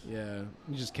metamorphosis. Yeah,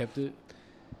 he just kept it.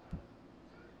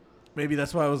 Maybe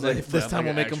that's why I was like, this time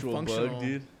we'll make him functional,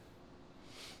 dude.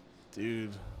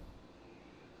 Dude.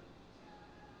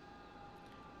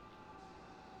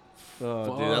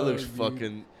 Oh, dude, that looks Fuck, dude.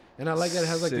 fucking. And I like that it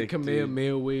has like Sick, the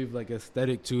Kamehameha wave like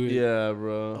aesthetic to it. Yeah,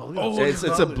 bro. Oh, look Oh, at those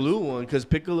it's a colors. blue one because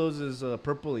Piccolo's is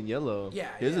purple and yellow. Yeah,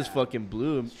 his is yeah. fucking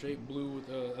blue, Straight blue with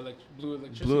blue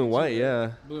electricity. blue and too, white. right?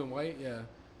 Yeah. Blue and white, yeah.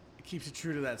 It keeps you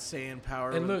true to that Saiyan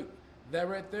power. And look, that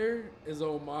right there is a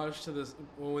homage to this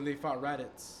when they fought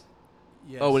Raditz.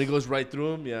 Yes. Oh, when he goes right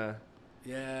through him, yeah.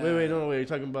 Yeah. Wait, no, wait. You're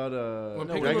talking about When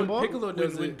No, Dragon Ball? Piccolo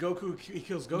does when it. Goku he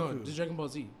kills No, Goku. just Dragon Ball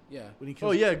Z. Yeah. When he kills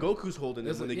Oh yeah, Goku's holding it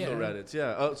There's when a- they kill yeah. Raditz.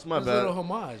 Yeah. Oh, it's my There's a little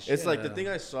bad. homage. It's like the Yeah. thing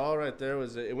I saw right there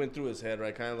was it went through his head,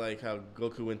 right? Kind of like how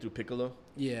Goku went through Piccolo.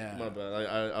 Yeah. My bad.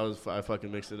 I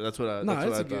fucking mixed it. That's what I. No, that's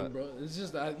it's what I a good, thought. bro. It's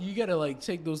just you gotta like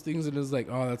take those things and it's like,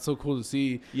 oh, that's so cool to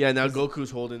see. Yeah. Now Goku's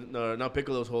holding. No, now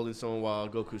Piccolo's holding someone while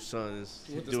Goku's son is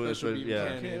With the doing this. special With, beam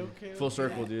yeah. cannon. Full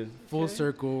circle, dude. Full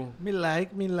circle. Me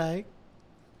like.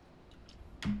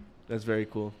 That's very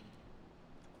cool.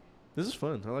 This is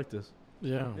fun. I like this.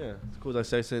 Yeah. Yeah, it's cool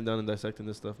sitting down and dissecting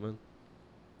this stuff, man.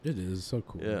 It is so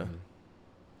cool. Yeah. man.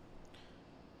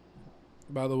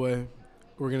 By the way,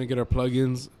 we're gonna get our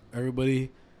plugins.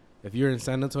 Everybody, if you're in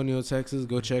San Antonio, Texas,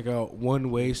 go check out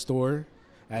One Way Store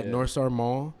at Yeah. North Star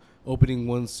Mall. Opening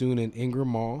one soon in Ingram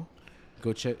Mall.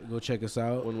 Go check us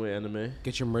out. One way anime.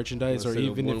 Get your merchandise, or Instead of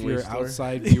even if one-way you're an store.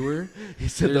 outside viewer, He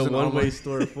said There's the an one way online-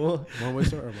 store full. One Way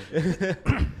Store.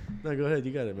 Oh, No, go ahead.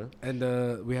 You got it, man.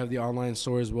 And we have the online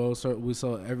store as well. So we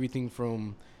sell everything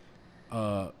from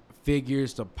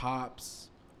figures to pops,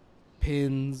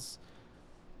 pins,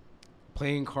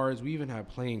 playing cards. We even have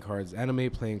playing cards, anime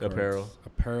playing cards,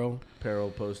 apparel,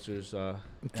 posters.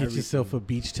 Get yourself a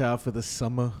beach towel for the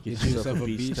summer. Get yourself a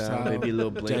beach towel, maybe a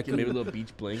little blanket, jacket. maybe a little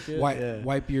beach blanket.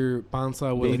 Wipe your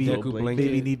bansa with Baby- a Deku blanket.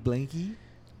 Baby need blankie.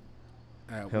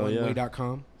 At Hell yeah.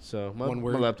 oneway.com. So my One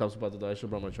word. laptop's about to die. I should have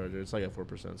brought my charger. It's like at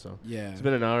 4%. So Yeah. it's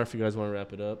been an hour. If you guys want to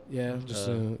wrap it up. Yeah, just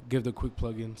give the quick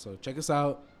plug in. So check us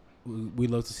out. We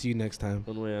love to see you next time.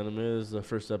 One Way Anime is the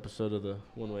first episode of the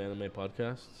One Way Anime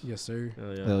podcast. Yes, sir.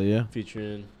 Yeah. Hell yeah.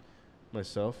 Featuring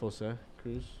myself, Jose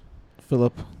Cruz.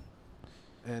 Philip.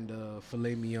 And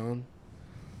filet mignon.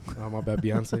 Oh, my bad,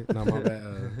 Beyonce. No, my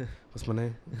bad. What's my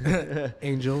name?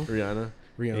 Angel. Rihanna.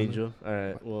 Angel. All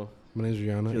right. Well, my name's Rihanna. if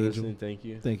you're Angel. listening, thank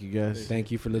you. Thank you, guys.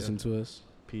 Thank you for listening to us.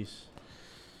 Peace.